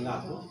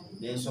nenkakingako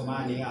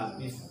nensoma neya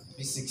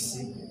P6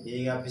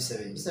 neya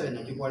P7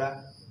 nakikola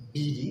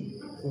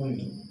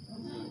 210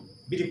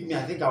 I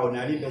think awo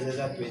nali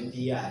mpezeza 20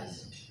 years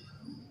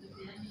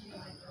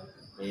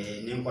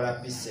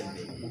nenkola P7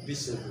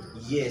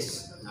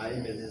 yes nali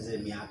mpezeza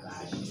emyaka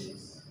 2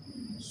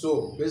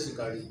 so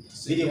basically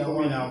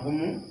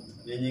 2011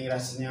 nenyingira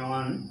senior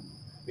 1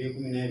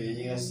 2012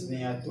 nenyingira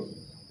senior 2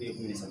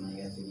 2013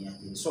 nenyingira senior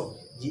 3 so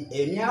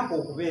emyaka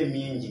okuba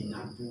emingi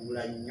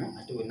natuula nnyo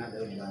ate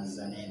wenagayo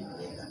nebanziza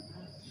nenalega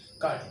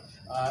kale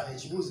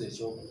ekibuuzo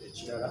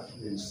ekirala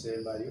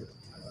ekisembayo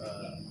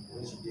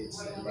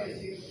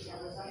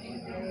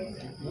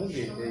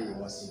mugendeyo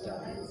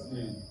wasitaani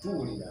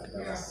tuwulira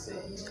agaba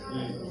ssente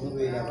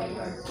mubeera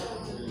bagazi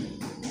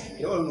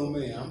era olunome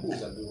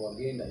yambuuza gwe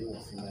wagendayo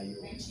wafunayo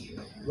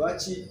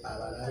lwaki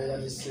abalabeera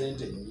ne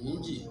ssente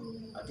nnyingi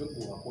ate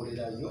gwe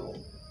wakolerayo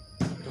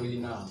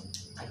toyinaamu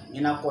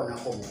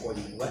ninakonako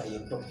omukoli kuba eyo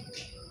topic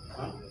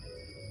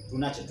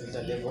tuna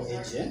kyetuyita devil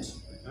agent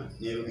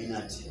ne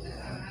Illuminati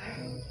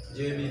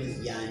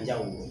gyebiri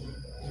yanjawulo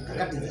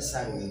kakati nze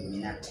saali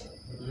Illuminati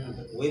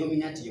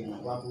Illuminati ye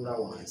muntu atuula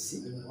wansi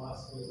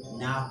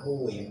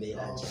n'akoowa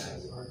embeera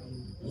gyali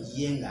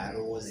ye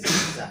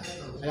ng'alowoozezza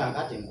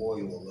kakati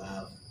nkooye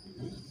olwavu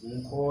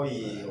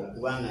nkooye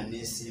okuba nga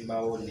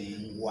neesimbawo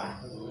n'engwa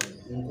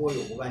nkooye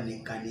okuba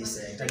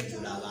n'ekkanisa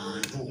etajjula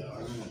abantu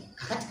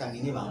kakati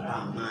kangene bampa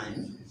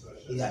amaanyi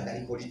era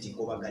gali politiko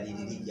oba gali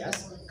religious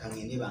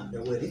kangene bampe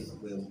wealth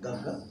bwe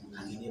bugagga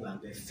kangene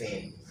bampe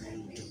fame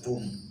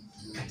tutumu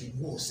kati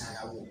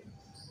gw'osalawo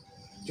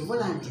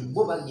kivola nti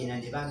bo bagenda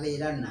ne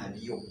babeera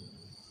nabyo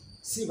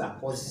si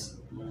bakozi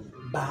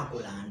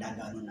bakola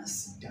ndagano na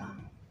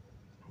Sitaani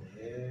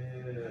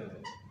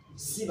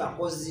si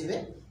bakozi be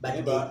but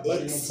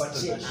they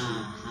exchange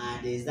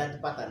there's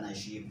that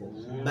partnership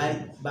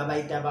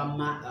babayita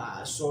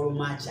soul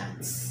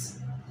merchants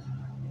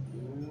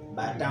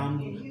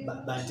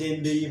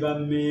batembeyi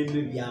bammeme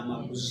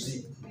byamaguzi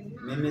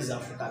meme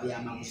zafuka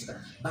byamaguzi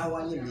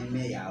bawayo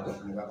emmeme yaabwe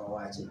ne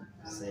babawaki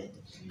sente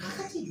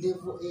kakati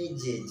devil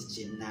agent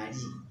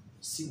kyenali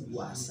si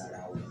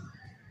gwasalawo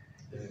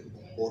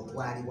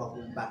otwalibwa ku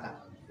mpaka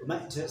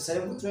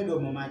self trade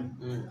omumanyi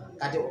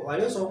kati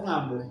wali osobola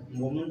okugamba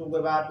ng'omuntu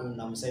gwe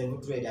baatunda mu self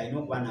trade alina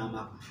okuba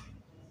n'amaka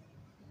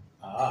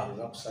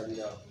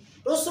bebakusalirawo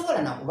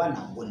tosobola nakuba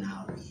nagwo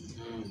naawe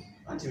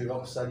anti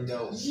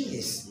bebakusalirawo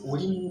yes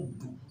oli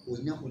muddu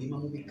olina kulima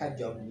mu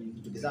bikajja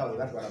tugezaawo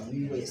batwala mu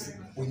US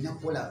olina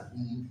kukola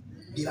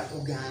bye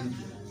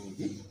bakugambye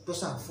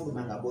tosobola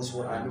kufuluma nga bosi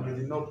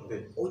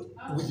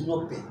with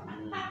no pay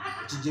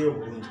kijeyo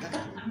bulungi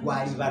kakati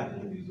twali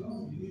baddu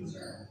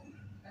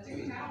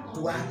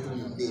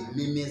twatunda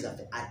emmeme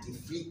zaffe at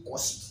free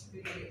cost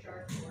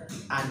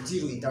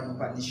until internal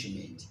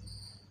punishment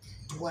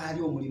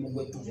twali omulimu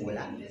gwe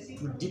tukola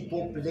to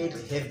depopulate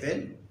heaven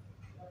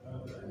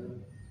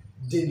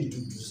then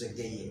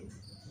tutuzegeyo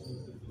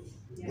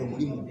gwe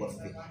mulimu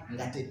gwaffe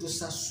nga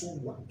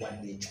tetusasulwa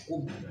wadde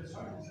ekikumi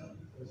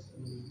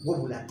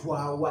wabula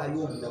twawaayo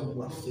obulamu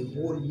bwaffe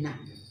bwonna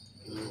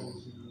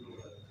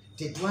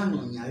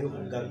tetwanonyayo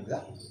bugagga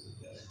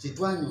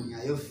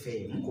tetwanonyayo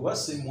ffeemu kuba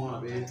simu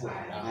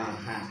abeetwala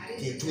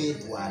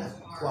tetwetwala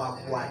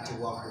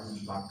twakwatibwa ku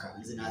mpaka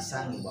nze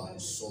nasangibwa ku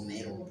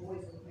ssomero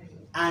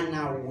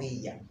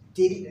anaweya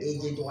teri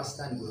agent wa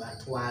stand gwe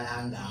batwala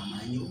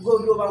ng'amanyi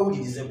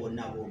obawulirize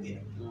bonna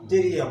boogera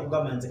teri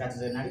yakugamba nze kati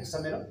ze nali ku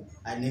ssomero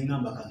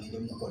neŋŋamba kagende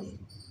mukolere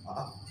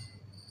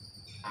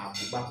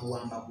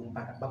bakuwamba ku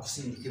mpaka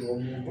bakusindikira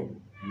omuntu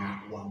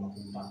nakuwamba ku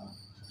mpaka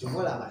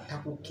kyovalaba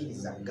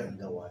takukkiriza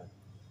gaggawala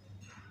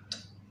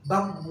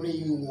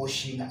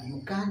brainwashing.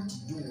 You can't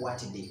do what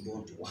they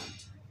don't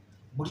want.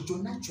 Buli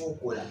kyonna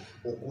kyokola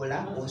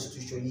okola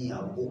constitution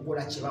yawe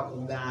okola kye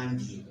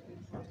bakugambye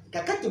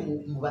kakati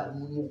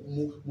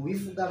mu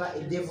bifuga ba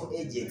devil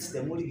agents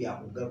temuli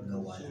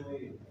byakugaggawala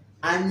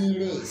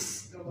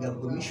unless nga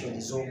commission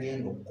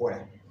z'ogenda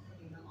okukola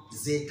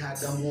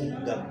zeetaagamu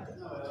obugagga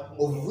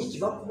of which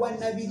bakuwa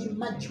nabiri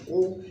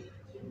magical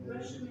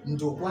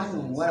nti okwanya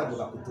omuwala gwe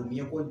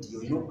bakutumyeko nti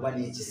olina okuba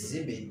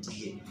n'ekizimbe nti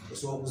ye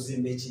osobola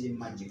okuzimba ekiri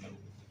magical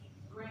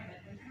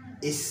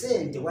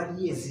esente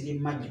waliyo eziri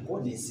magical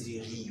n'eziri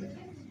riyo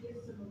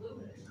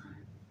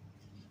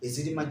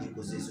eziri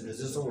magical zezino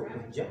zisobola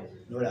okujja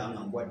nolaba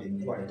nga nkuwadde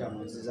emitwalo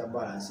 5 nziza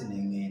balansi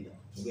n'engenda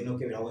ogenda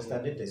okebera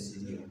westade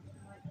teziriyo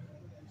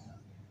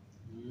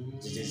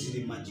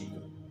ziri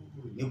magical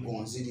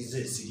negonzirizo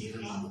eziri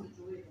riyo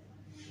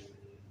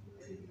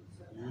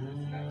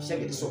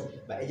Shaggy, so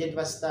ba agent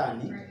ba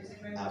Satani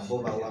abo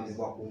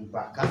bawambibwa ku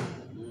mpaka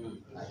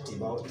ati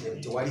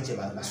tewali kye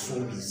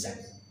basuubiza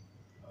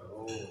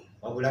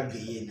wabula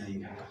geye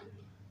nayoka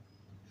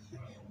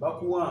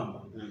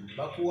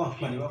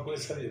bakuwamba ne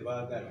bakozesa bye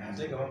baagala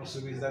ate nga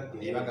bakusuubiza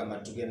geye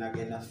bagamba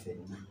tugenda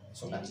ffenna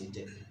so kati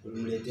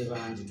mulete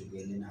bangi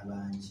tugende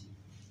n'abangi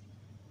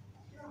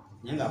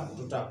naye nga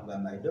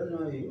tutakugamba I don't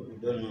know you, you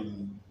don't know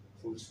me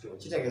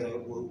kitegeeza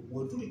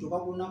bwe tuli tuba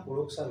ku lunaku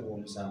olw'okusalibwa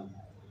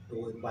omusango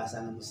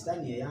wepasanga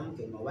musitani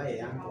eyanke oba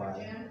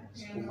eyantwala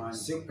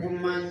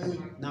sikumanyi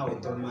naawe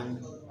tomanyi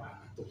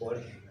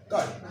tukole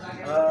kale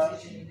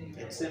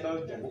ekisembayo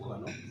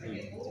kyamukano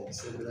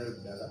ekisemberayo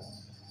ddala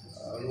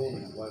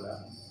olw'omuwala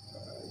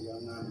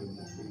yangambye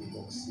mu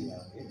inboxi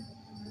yange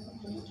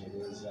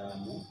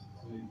okumutereezaamu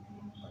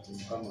kati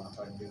mukama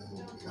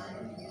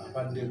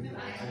apadde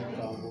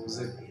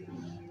kambuuze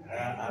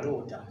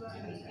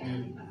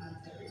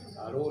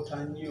aloota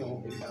nnyo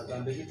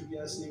agamba ebintu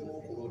byasinga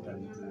okuloota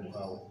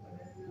bituukawo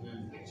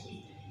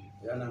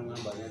era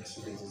naŋŋamba ne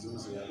accident ezimu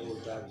ze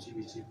yaloota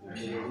biki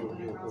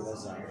kuokola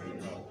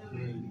zangawo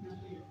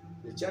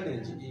the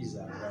challenge is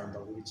agamba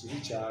buli kibi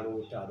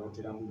kyaloota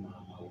alooteramu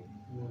maama we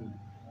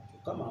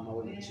kyokka maama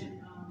we nekiri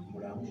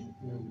mulamu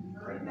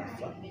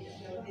nafa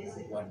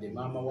wadde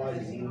maama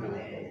waalimuno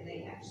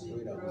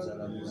okwera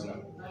kuzalamuza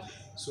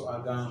so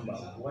agamba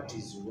what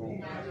is wrong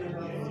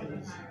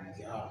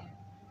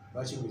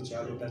lwaki buli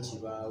kyaloota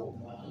kibaawo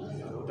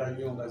aloota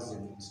nnyo nga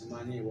zino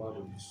simanyi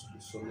ewaabwe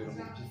kusomero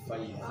mu P5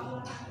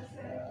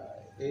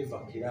 eva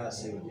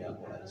kiraasi eyo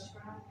byakolaki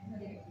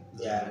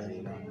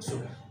so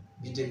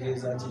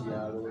bitegeeza nti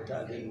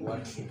byaloota then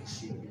what should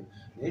she do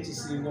naye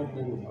kisinga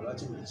omuluma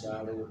lwaki buli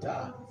kyaloota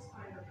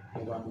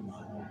obamu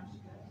maama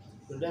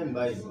today mu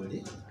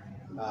Bible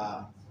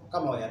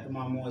kama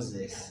yatuma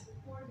Moses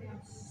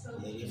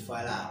eri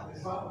Farao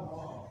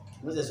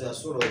Moses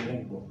yasula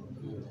omuggo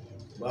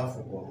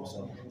bafuka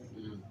omusolo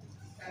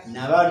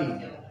nabano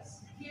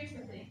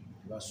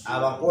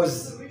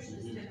abakozi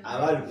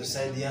abali ku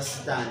saidi ya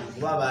Satani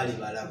kuba baali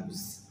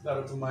balaguzi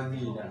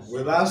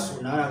we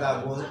basuuna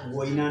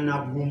gwolina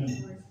nagumu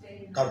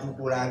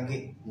katukulage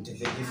nti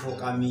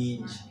fekifuuka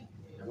mingi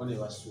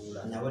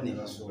nabo ne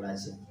basuula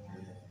ki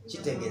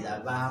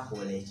kitegeeza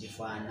baakola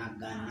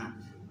ekifaanagana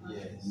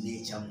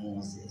n'ekya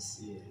Moses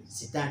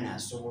Satani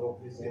asobola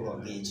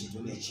okukuloga ekintu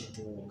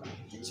nekituuka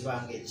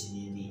nekibanga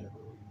ekiriri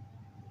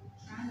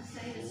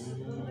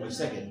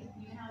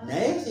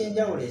naye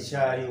ekyenjawulo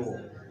ekyaliwo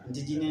nti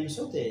gino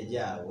emisota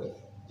egyaabwe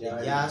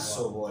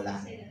egyasobola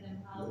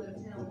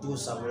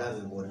kutuusa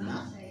bulabe bwonna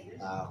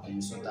ku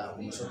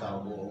musota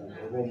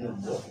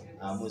ogw'omuggo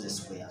Moses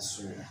kwe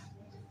yasuula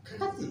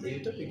kakati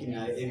ebitopiki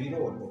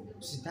ebirooto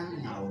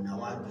Sitaani awo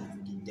nawe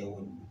atuvugiddewo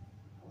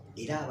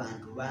era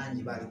abantu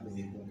bangi bali ku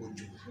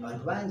bikukuju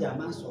abantu bangi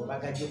amaaso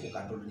bagajje ku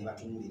Katonda ne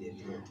batunulira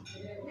ebirooto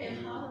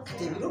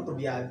kati ebirooto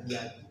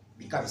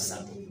bika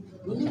bisatu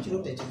tulina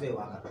ekirooto ekiva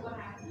ewa Katonda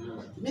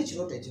tulina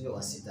ekirooto ekiva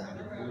ewa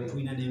Sitaani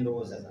tulina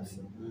n'endowooza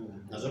zaffe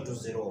nazo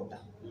tuziroota.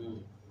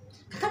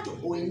 Kakati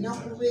olina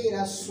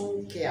kubeera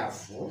so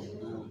careful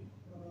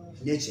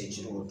n'ekyo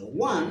ekirooto.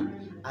 One,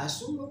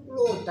 asobola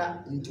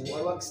okuloota nti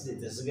waliwo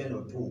accident ezigenda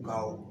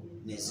otuukawo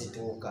ne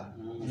zituuka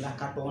nga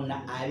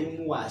Katonda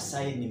alimu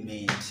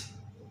assignment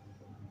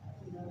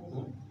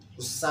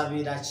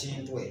kusabira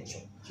kintu ekyo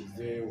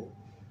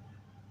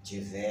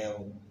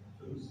kiveewo.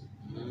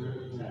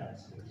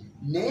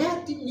 Naye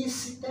ati ne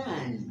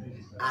Sitaani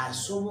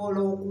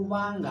asobola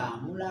okuba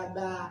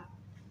ng'amulaga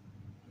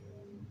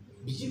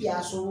biki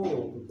by'asobola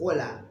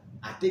okukola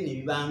ate ne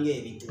bibanga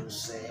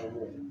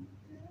ebituuseewo.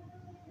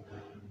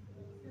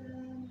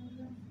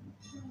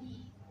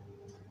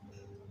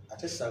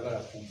 Ate saagala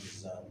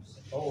kumbuzaawo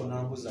oba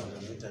onambuza nga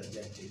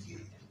mutajja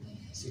tegeera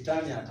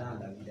Sitaani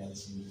atandagira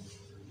ki?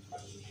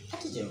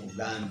 Ati kye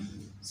nkugambye,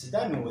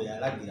 Sitaani we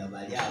yalagira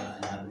bali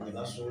abantu ne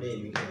basuula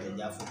emikono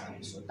egyafuuka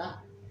misota.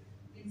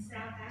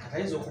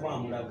 Katayinza okuba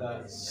amulaga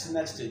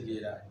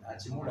sinakitegeera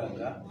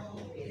akimulaga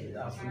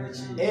afune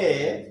ki?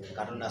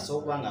 Katonda asobola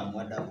okuba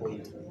ng'amuwadde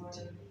appointment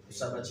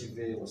Kusaba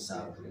kiveewo.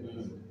 kusaba.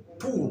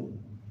 Two,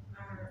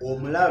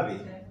 omulabe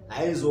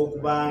ayinza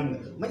okubanga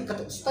manyi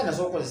Sitaani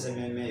asobola okukozesa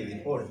emirimu ebyo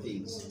in all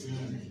things.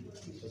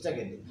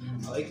 Okitegedde?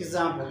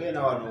 Example,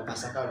 genda wano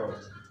Masaka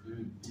Road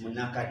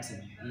Munakati,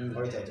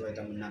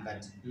 olwekyo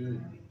Munakati.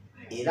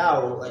 Era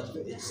awo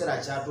ekiseera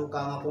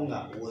kyatuukangako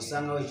nga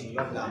osangawo ekintu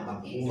bagamba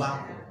kuba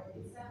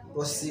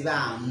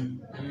tosibaamu.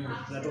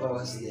 Tunatuuka ku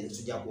accident,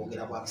 tujja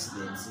kwogera ku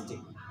accidents nti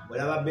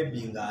olaba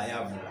bebi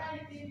ng'ayavula.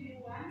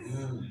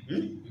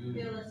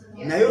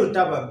 Naye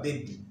olutaba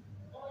bebi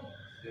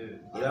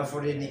era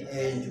foreign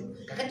angel.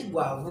 Kakati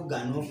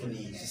bw'avuga n'ofuna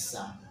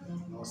ekisa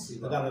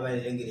bagamba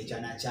balengera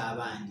ekyana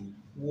ky'abandi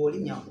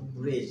bw'olinya ku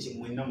breeki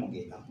mwenna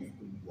mugenda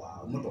kuggwa,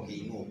 emmotoka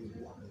erina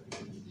okugwa.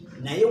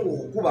 Naye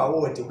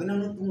bw'okubawo oti ogenda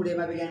n'otunula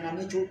emabega nga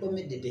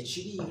n'ekyotomedde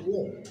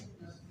tekiriiwo.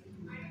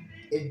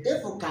 A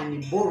devil can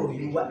borrow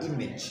your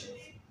image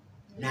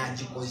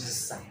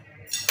n'agikozesa.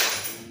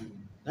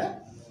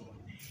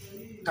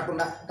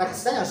 Katonda kati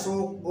Sitaani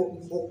asobola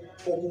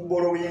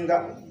okuborrowinga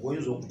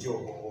oyinza okutya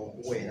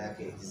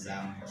okuweerako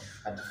example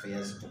kati ffe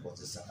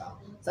yazitukozesa kawo.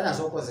 Sitaani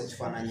asobola okukozesa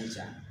ekifaananyi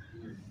kyange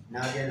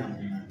n'agenda mu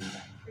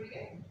mabira.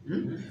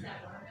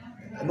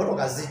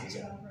 Emmotoka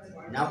zijja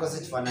n'akozesa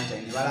ekifaananyi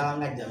kyange ne balaba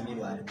nga jamil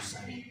ali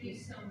kusaba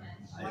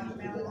ali mu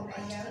kubo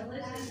wakati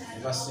Ne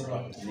basiba.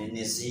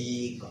 ne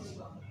ziyiika.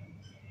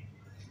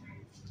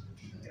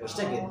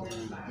 Okitegedde?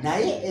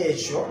 Naye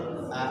ekyo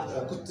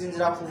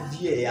okusinziira ku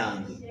view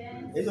eyange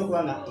eyinza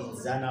okuba nga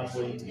it's an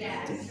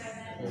appointment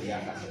ya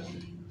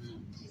Katonda.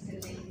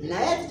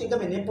 Naye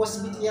tukigambe ne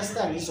possibility ya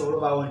Sitaani isobola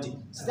obaawo nti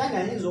Sitaani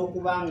ayinza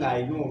okuba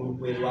ng'alina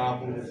olukwe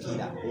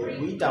lwakulukira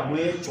okuyita mu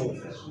ekyo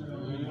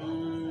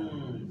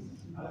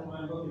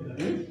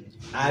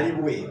ali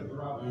bweru.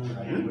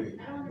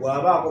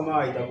 Bw'aba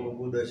akomawo ayita ku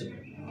luguudo ki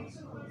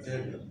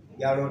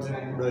yaloota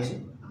luguudo ki.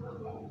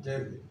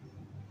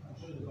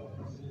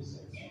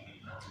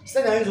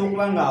 Sitaani ayinza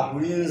okuba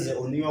ng'akulinze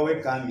on your way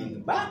coming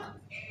back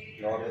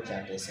nga waliwo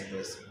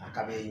kyateeseteese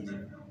akabenje.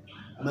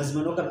 Amazima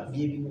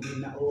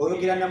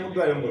oyogera na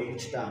muddwaliro ng'oli ku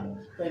kitanda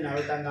kale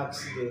naleeta nga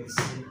accidents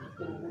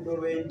ku luguudo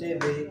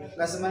lw'Entebbe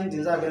nga simanyi nti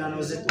nze agenda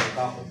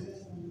n'ozituukako.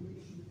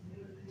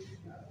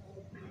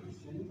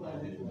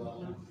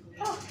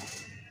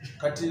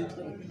 Kati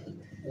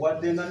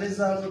wadde nga ne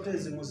zaaloota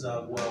ezimu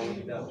zaagwawo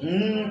dda.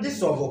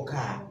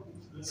 Kisoboka.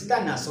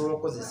 Sitaani asobola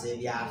okukozesa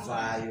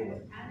ebyafaayo.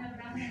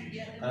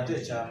 Ate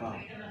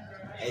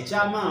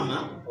ekyamaama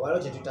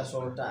waliwo kye tuta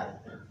solitaire.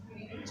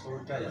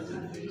 Solitaire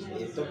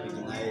Topic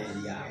nayo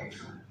eri awo.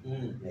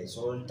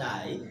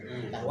 Solitaire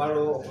kati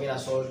waliwo okubeera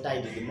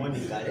solitaire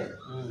demonically,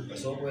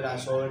 osobola okubeera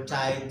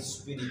solitaire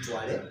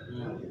spiritually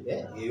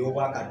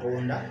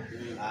ey'obwakatonda.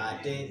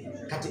 Ate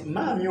kati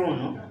maami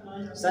ono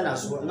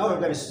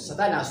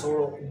Sataani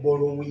asobola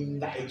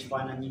okuborrowinga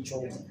ekifaananyi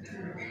ky'omuntu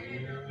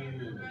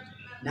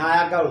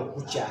n'ayagala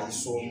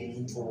okukyayisa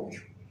omuntu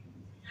oyo.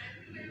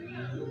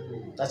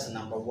 That's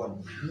number one.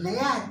 Naye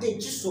ate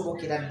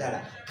kisobokera ddala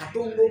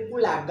Katonda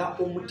okulaga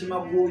omutima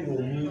gw'oyo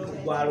omuntu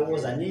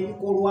gw'alowooza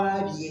n'ebikolwa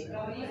bye.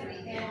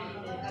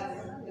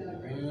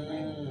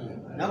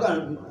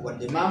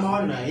 Wadde maama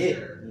wa naye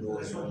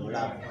ndowooza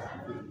omulaba.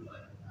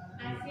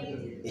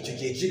 Ekyo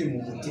kye kiri mu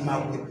mutima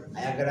gwe,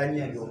 ayagala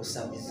nnyo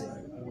eby'obusabuzi.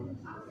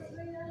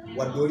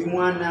 Wadde oli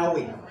mwana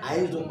we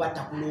ayinza okuba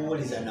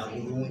takulowooleza na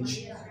bulungi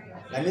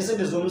nga ne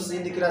sente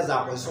z'omusindikira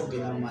zaakozesa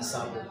okugenda mu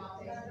masabo.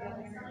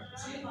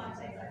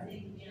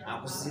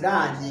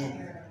 Akusiraanye.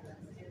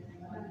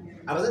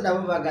 Abazadde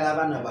abo baagala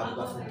abaana baabwe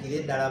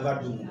bafuukire ddala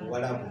baddu mu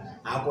Buwarabu,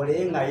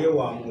 akoleye nga ye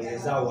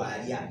wamuweereza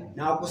waalya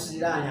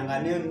n'akusiraanya nga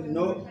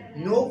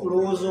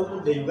n'okulowooza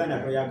okudda e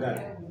Uganda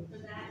toyagala.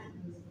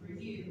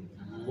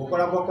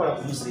 Bw'okola kwakola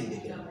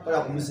kumusindikira,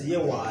 kola kumusi ye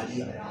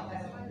waalya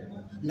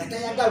nga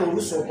tayagala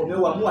oluusi okome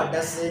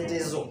wamuwadda ssente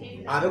zo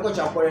abeko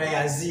kyakolera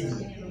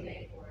yazirya.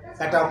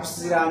 Kati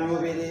akusiraanya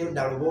obeereyo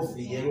ddala oba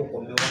ofiireyo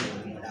okomewo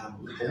ng'oli mulamu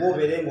oba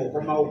obeere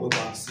ng'okomawo gwe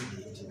kwa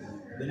accident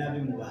bena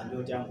bimubanja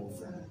otya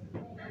ng'ofa.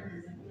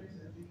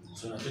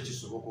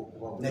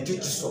 nakyo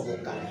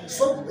kisoboka.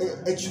 So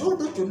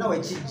ekirooto kyonna we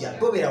kijja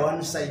tobeera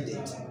one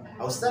sided,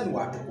 awusitani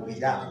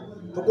watukubira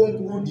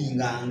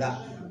tokonkuludinganga,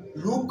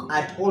 look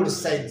at all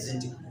sides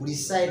nti buli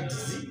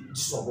sides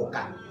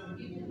kisoboka.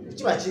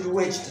 Kiba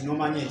kiriwo ekiti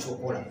n'omanya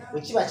ekyokola,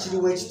 bwe kiba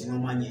kiriwo ekiti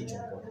n'omanya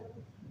ekyokola.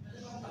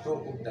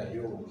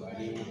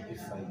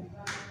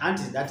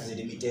 Anti that is a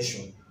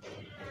limitation.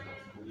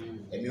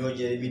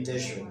 Emyojo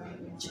limitation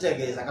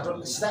kitegeeza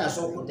Katonda Sitaani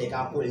asobola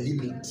okuteekako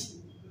limit.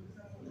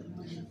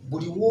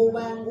 Buli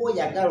w'obanga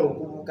oyagala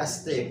okubuuka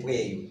siteepu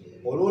eyo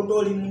olwota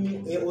oli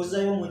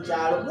ozayo mu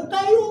kyalo mu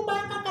kayumba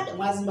akakade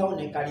mwazimbawo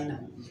ne kalina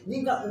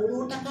ninga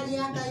olwota kali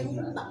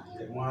akayumba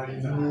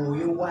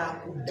mwoyo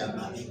wakudda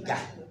mabega.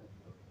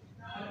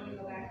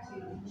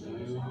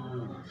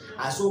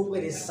 Asobola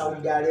okubeera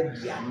Saudi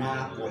Arabia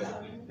n'akola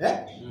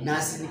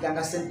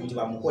n'asindikanga sente nti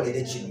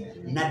bamukolere kino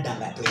nadda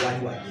nga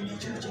tewali wadde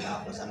n'ekimu kye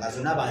baakoza nga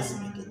zonna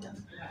baazimeketa.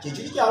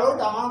 Kiki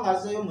kyalota nga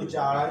azeeyo mu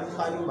kyalo ali mu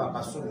kayumba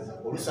kasulu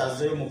oluusi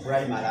azeeyo mu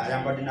primary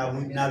ayambadde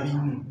na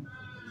binu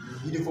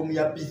uniform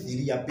ya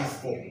P3 ya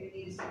P4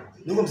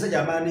 nungo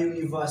omusajja amala ne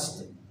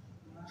university.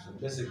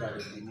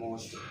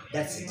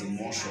 That's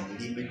demotion.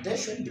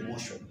 Limitation,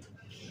 demotion.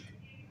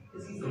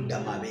 Kudda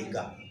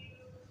mabega.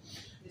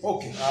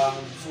 Okay,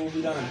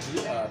 nsuubira nti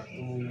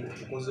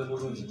tukoze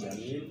bulungi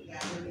jamil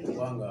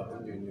kubanga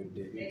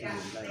onnyonnyodde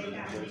ebintu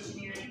byonna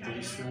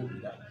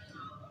tubisuubira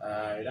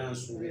era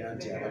nsuubira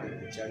nti abali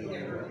ku channel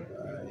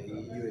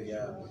eyo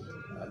eya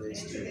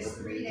Institute of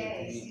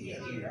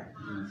Media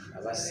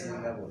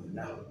abasinga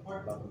bonna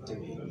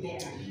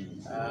bakutegeera.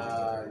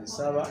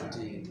 Nsaba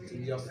nti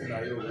tujja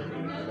kufunayo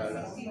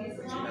obulala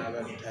kinaaba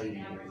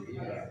time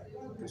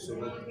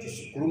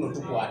kuluno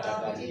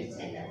tukwataganye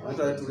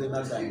abantu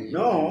tulemaganye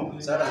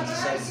sala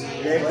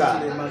ntisazileka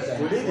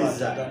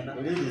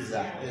kuliriza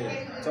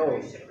so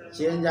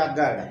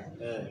kyenjagala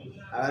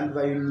abantu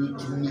ba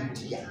unique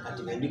media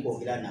kati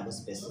bendikwogera nabo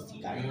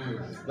specifically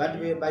abantu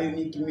ba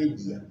unique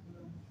media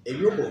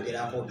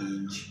ebyokwogerako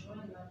bingi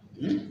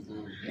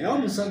naye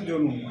omusajja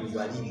ono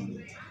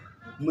mubalirire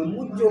mwe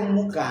mujja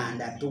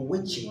omukanda tuwe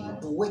kino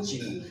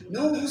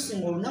naye oluusi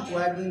ngaolunaku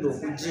lwagenda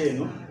okujja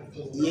eno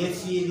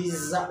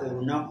yefiiriza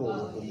olunaku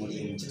olwo ku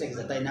mulimu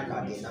kitegeeza talina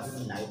kagenda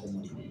afunayo ku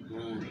mulimu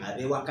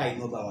abewaka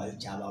alina obawaayo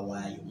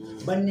kyabawaayo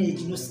banne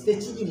kino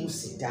tekirimu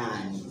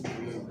sitaani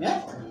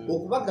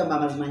okubagamba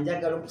amazima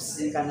njagala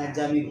okusinkana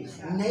Jamiru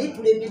naye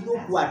tulemeddwa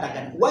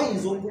okukwatagana.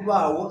 Wayinza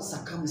okubaawo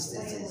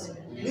circumstances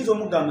nizo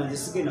omugamba nze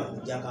sigenda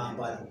kujja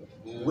Kampala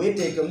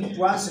weeteekemu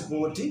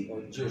transipooti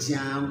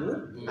jangu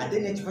ate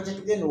n'ekifo kye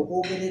tugenda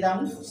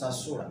okwogereramu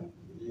sasula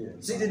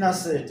sirina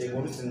sente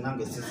ng'oluusi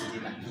nange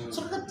sizirina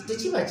so kati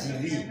tekiba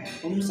kibi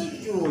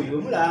omusajja oyo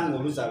omulaba nga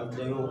oluusi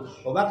aluddeyo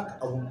oba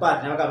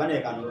obupaati nabagamba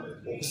naye kano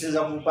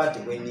okusinza ku bupaati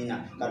bwenina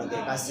kano ke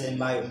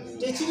kasembayo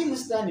tekiri mu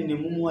sitaani ne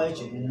mumuwayo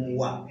kye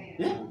mumuwa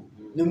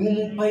ne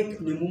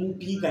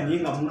mumupiika naye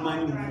nga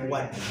mumanyi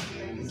mumuwadde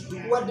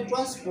tukuwadde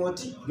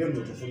transipooti genda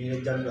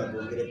otufunire Jamiru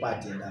atwongere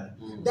paati endala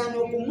ddala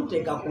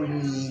okumuteeka ku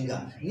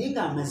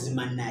ninga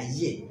amazima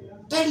naye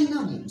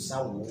talina mu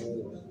nsawo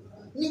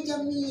ni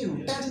Jamiru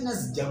talina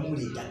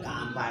zijamuleeta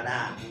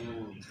Kampala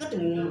kati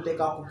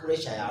mumuteeka ku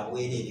pressure ya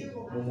bwerere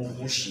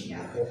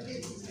mumubushingako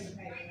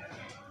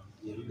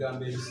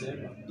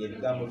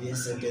ebigambo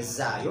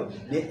byensentezaayo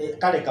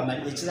kale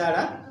kamali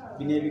ekirala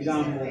bino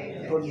ebigambo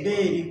todde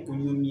eri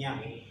kunyumya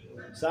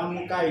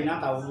samuka alina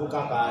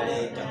akavubuka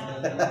kaleeta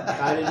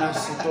kalina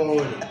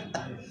sitoole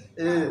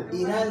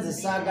era nze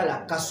saagala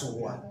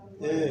kasubwa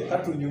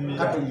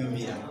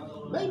katunyumira.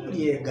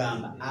 Bayibuli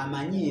egamba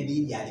amanyi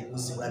ebingi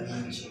alibuzibwa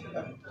bingi.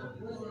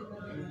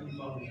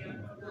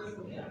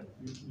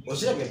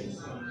 Okirabye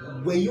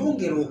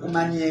bweyongera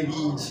okumanya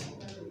ebingi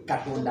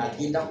Katonda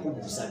agenda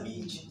kubuuza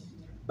bingi.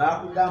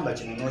 Bakugamba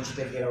kino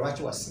n'okitegeera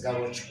lwaki wasigala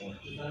okikola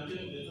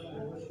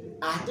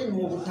ate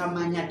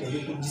n'obutamanya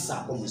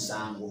tebikugisaako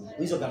musango.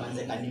 Oyinza ogamba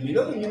nze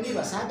kanimira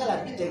obunyumirwa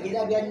saagala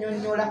bitegeera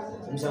byannyonnyola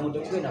omusango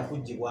tekugenda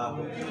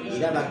kuggibwako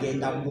era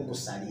bagenda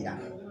bukusalira.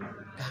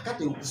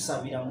 Kakati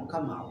okusabira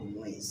Mukama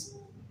akunyweze.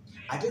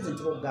 Ate nze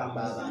ntera okugamba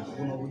abantu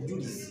buno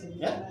bujulizi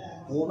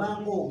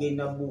bw'obanga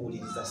ogenda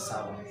buwuliriza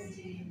saba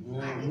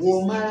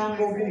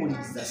bw'omalanga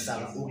obuwuliriza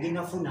saba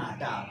ogenda funa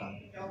ataaka.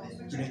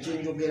 Kino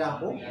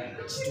kyenjogerako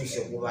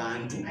kituuse ku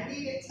bantu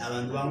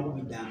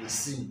bankubidde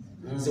amasimu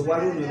nze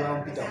waliwo ne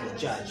bampita ku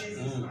kyaki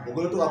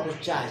ogenda otuuka ku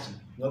kyaki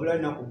newabula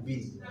lunaku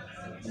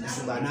 2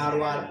 omusumba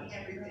n'alwala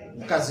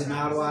mukazi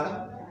n'alwala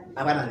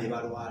abaana ne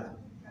balwala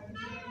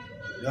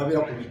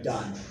nebabeera ku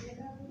bitanda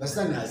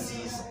basitani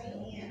aziiza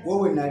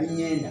wowe nali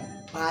ngenda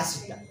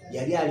pasita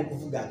yali ali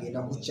kuvuga agenda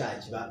ku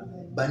kyaki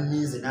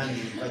banninze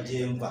nange nva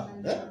gyenva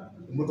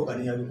emmotoka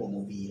neyabika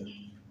omupiira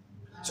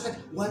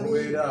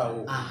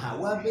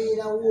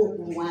wabeerawo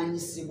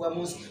okulwanyisibwa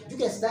munsi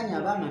jukira sitaani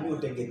aba amanyi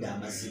otegedde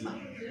amazima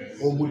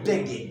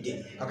omutegedde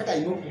kakati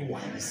alina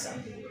okulwanyisa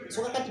so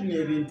kakati bino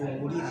ebintu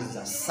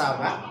owuliriza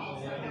saba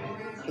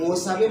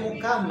osabe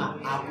Mukama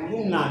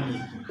akuluŋŋamye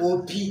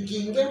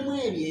opiikingemu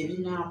ebyo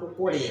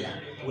ebinaakukolera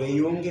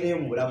weyongereyo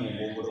mu bulamu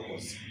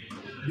bw'obulokozi.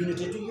 bino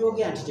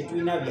tetuyogera nti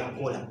tetulina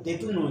byakola,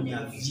 tetunoonya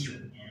vyu,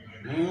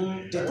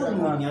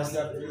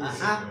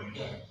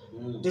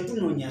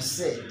 tetunoonya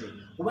sente,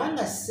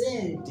 kubanga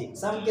sente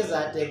samukeza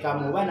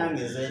ateekamu oba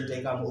nange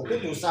zenteekamu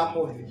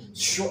okutuusaako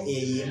sho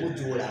eyo emu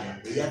gy'olaba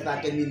eya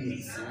 30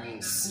 minutes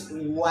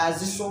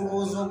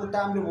wazisolooza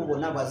obutambi obwo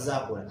bwonna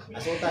bwazaakola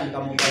asobola otandika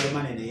mobile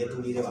money ne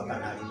yeetulire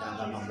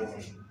bakanaalindanga amagoba.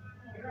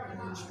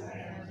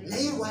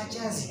 Naye lwaki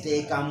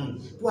aziteekamu?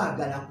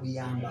 Twagala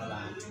kuyamba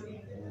bantu.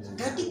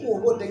 Kati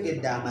bw'oba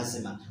otegedde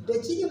amazima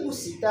tekirimu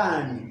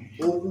sitaani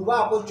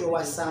okubaako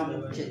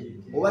kyowasaamuke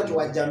oba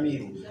kyowa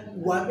Jamiru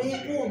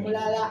wabeeko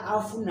omulala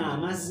afuna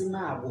amazima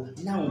ago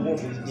nawe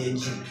ng'obulidde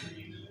enjiri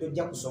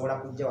tojja kusobola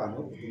kujja wano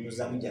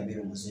okutunuzamu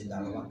Jamiru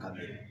muzindaalo wa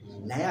kamera,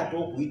 naye ate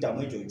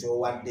okuyitamu ekyo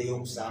kyowaddeyo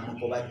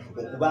okusaamuka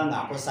okubanga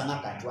akosanga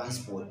ka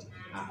transport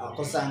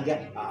akosanga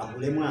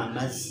agulemu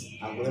amazzi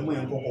agulemu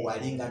enkoko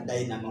walinga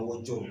dayinama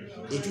wojjolo,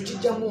 ekyo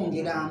kijja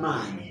mwongera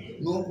amaanyi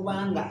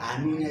n'okubanga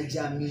anoonya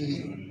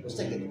Jamiru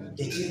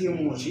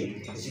tekirimu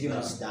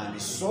sitaani.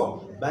 So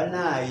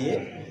banaaye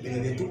bino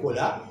bye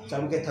tukola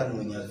kyamuke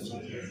tanoonya vyu,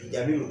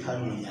 Jamiru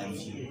tanoonya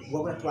vyu,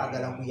 wabula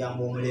twagala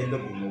kuyamba omulembe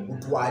guno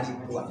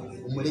ogutwalibbwa,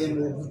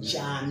 omulembe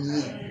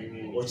ogukyamye,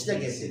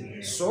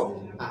 okitegese.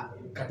 So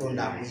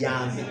Katonda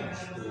akuyambe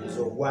nze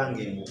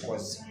ogwange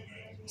ngukoze,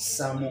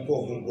 saamuka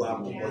ogwo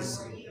gwagukoze,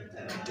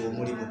 kati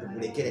omulimu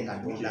tugulekere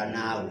Katonda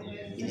naawe.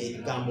 Bino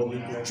ebigambo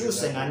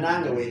bikukyuse nga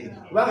nange webi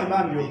kubanga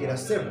mba mbyogera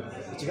ssebo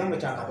ekigambo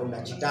kya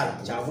Katonda kitala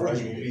kya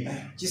bulungi bubi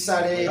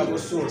kisala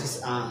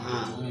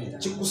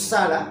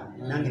kikusala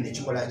nange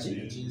nekikola ki.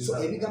 So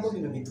ebigambo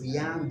bino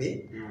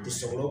bituyambe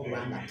tusobole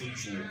okuba nga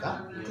tukyuka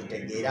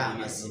tutegeere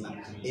amazima.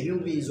 Ebimu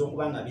biyinza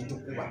okuba nga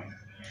bitukuba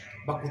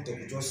bakutte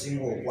ku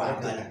kyosinga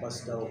okwagala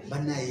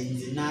bannaye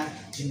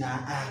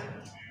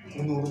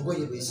buno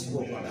olugoye lwesinga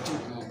okwagala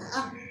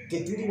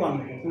tetuli wano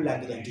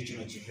kukulagira nti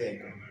kino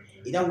kiveeko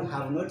era we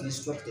have not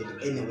instructed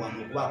anyone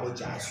okubaako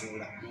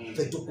kyasuula,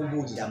 ffe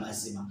tukubuulira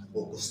mazima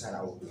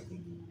okusalawo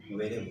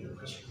mubeere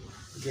bulungi.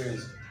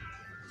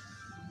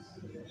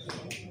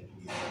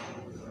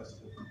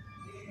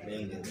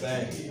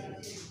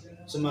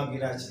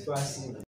 Somagira kitwasiima.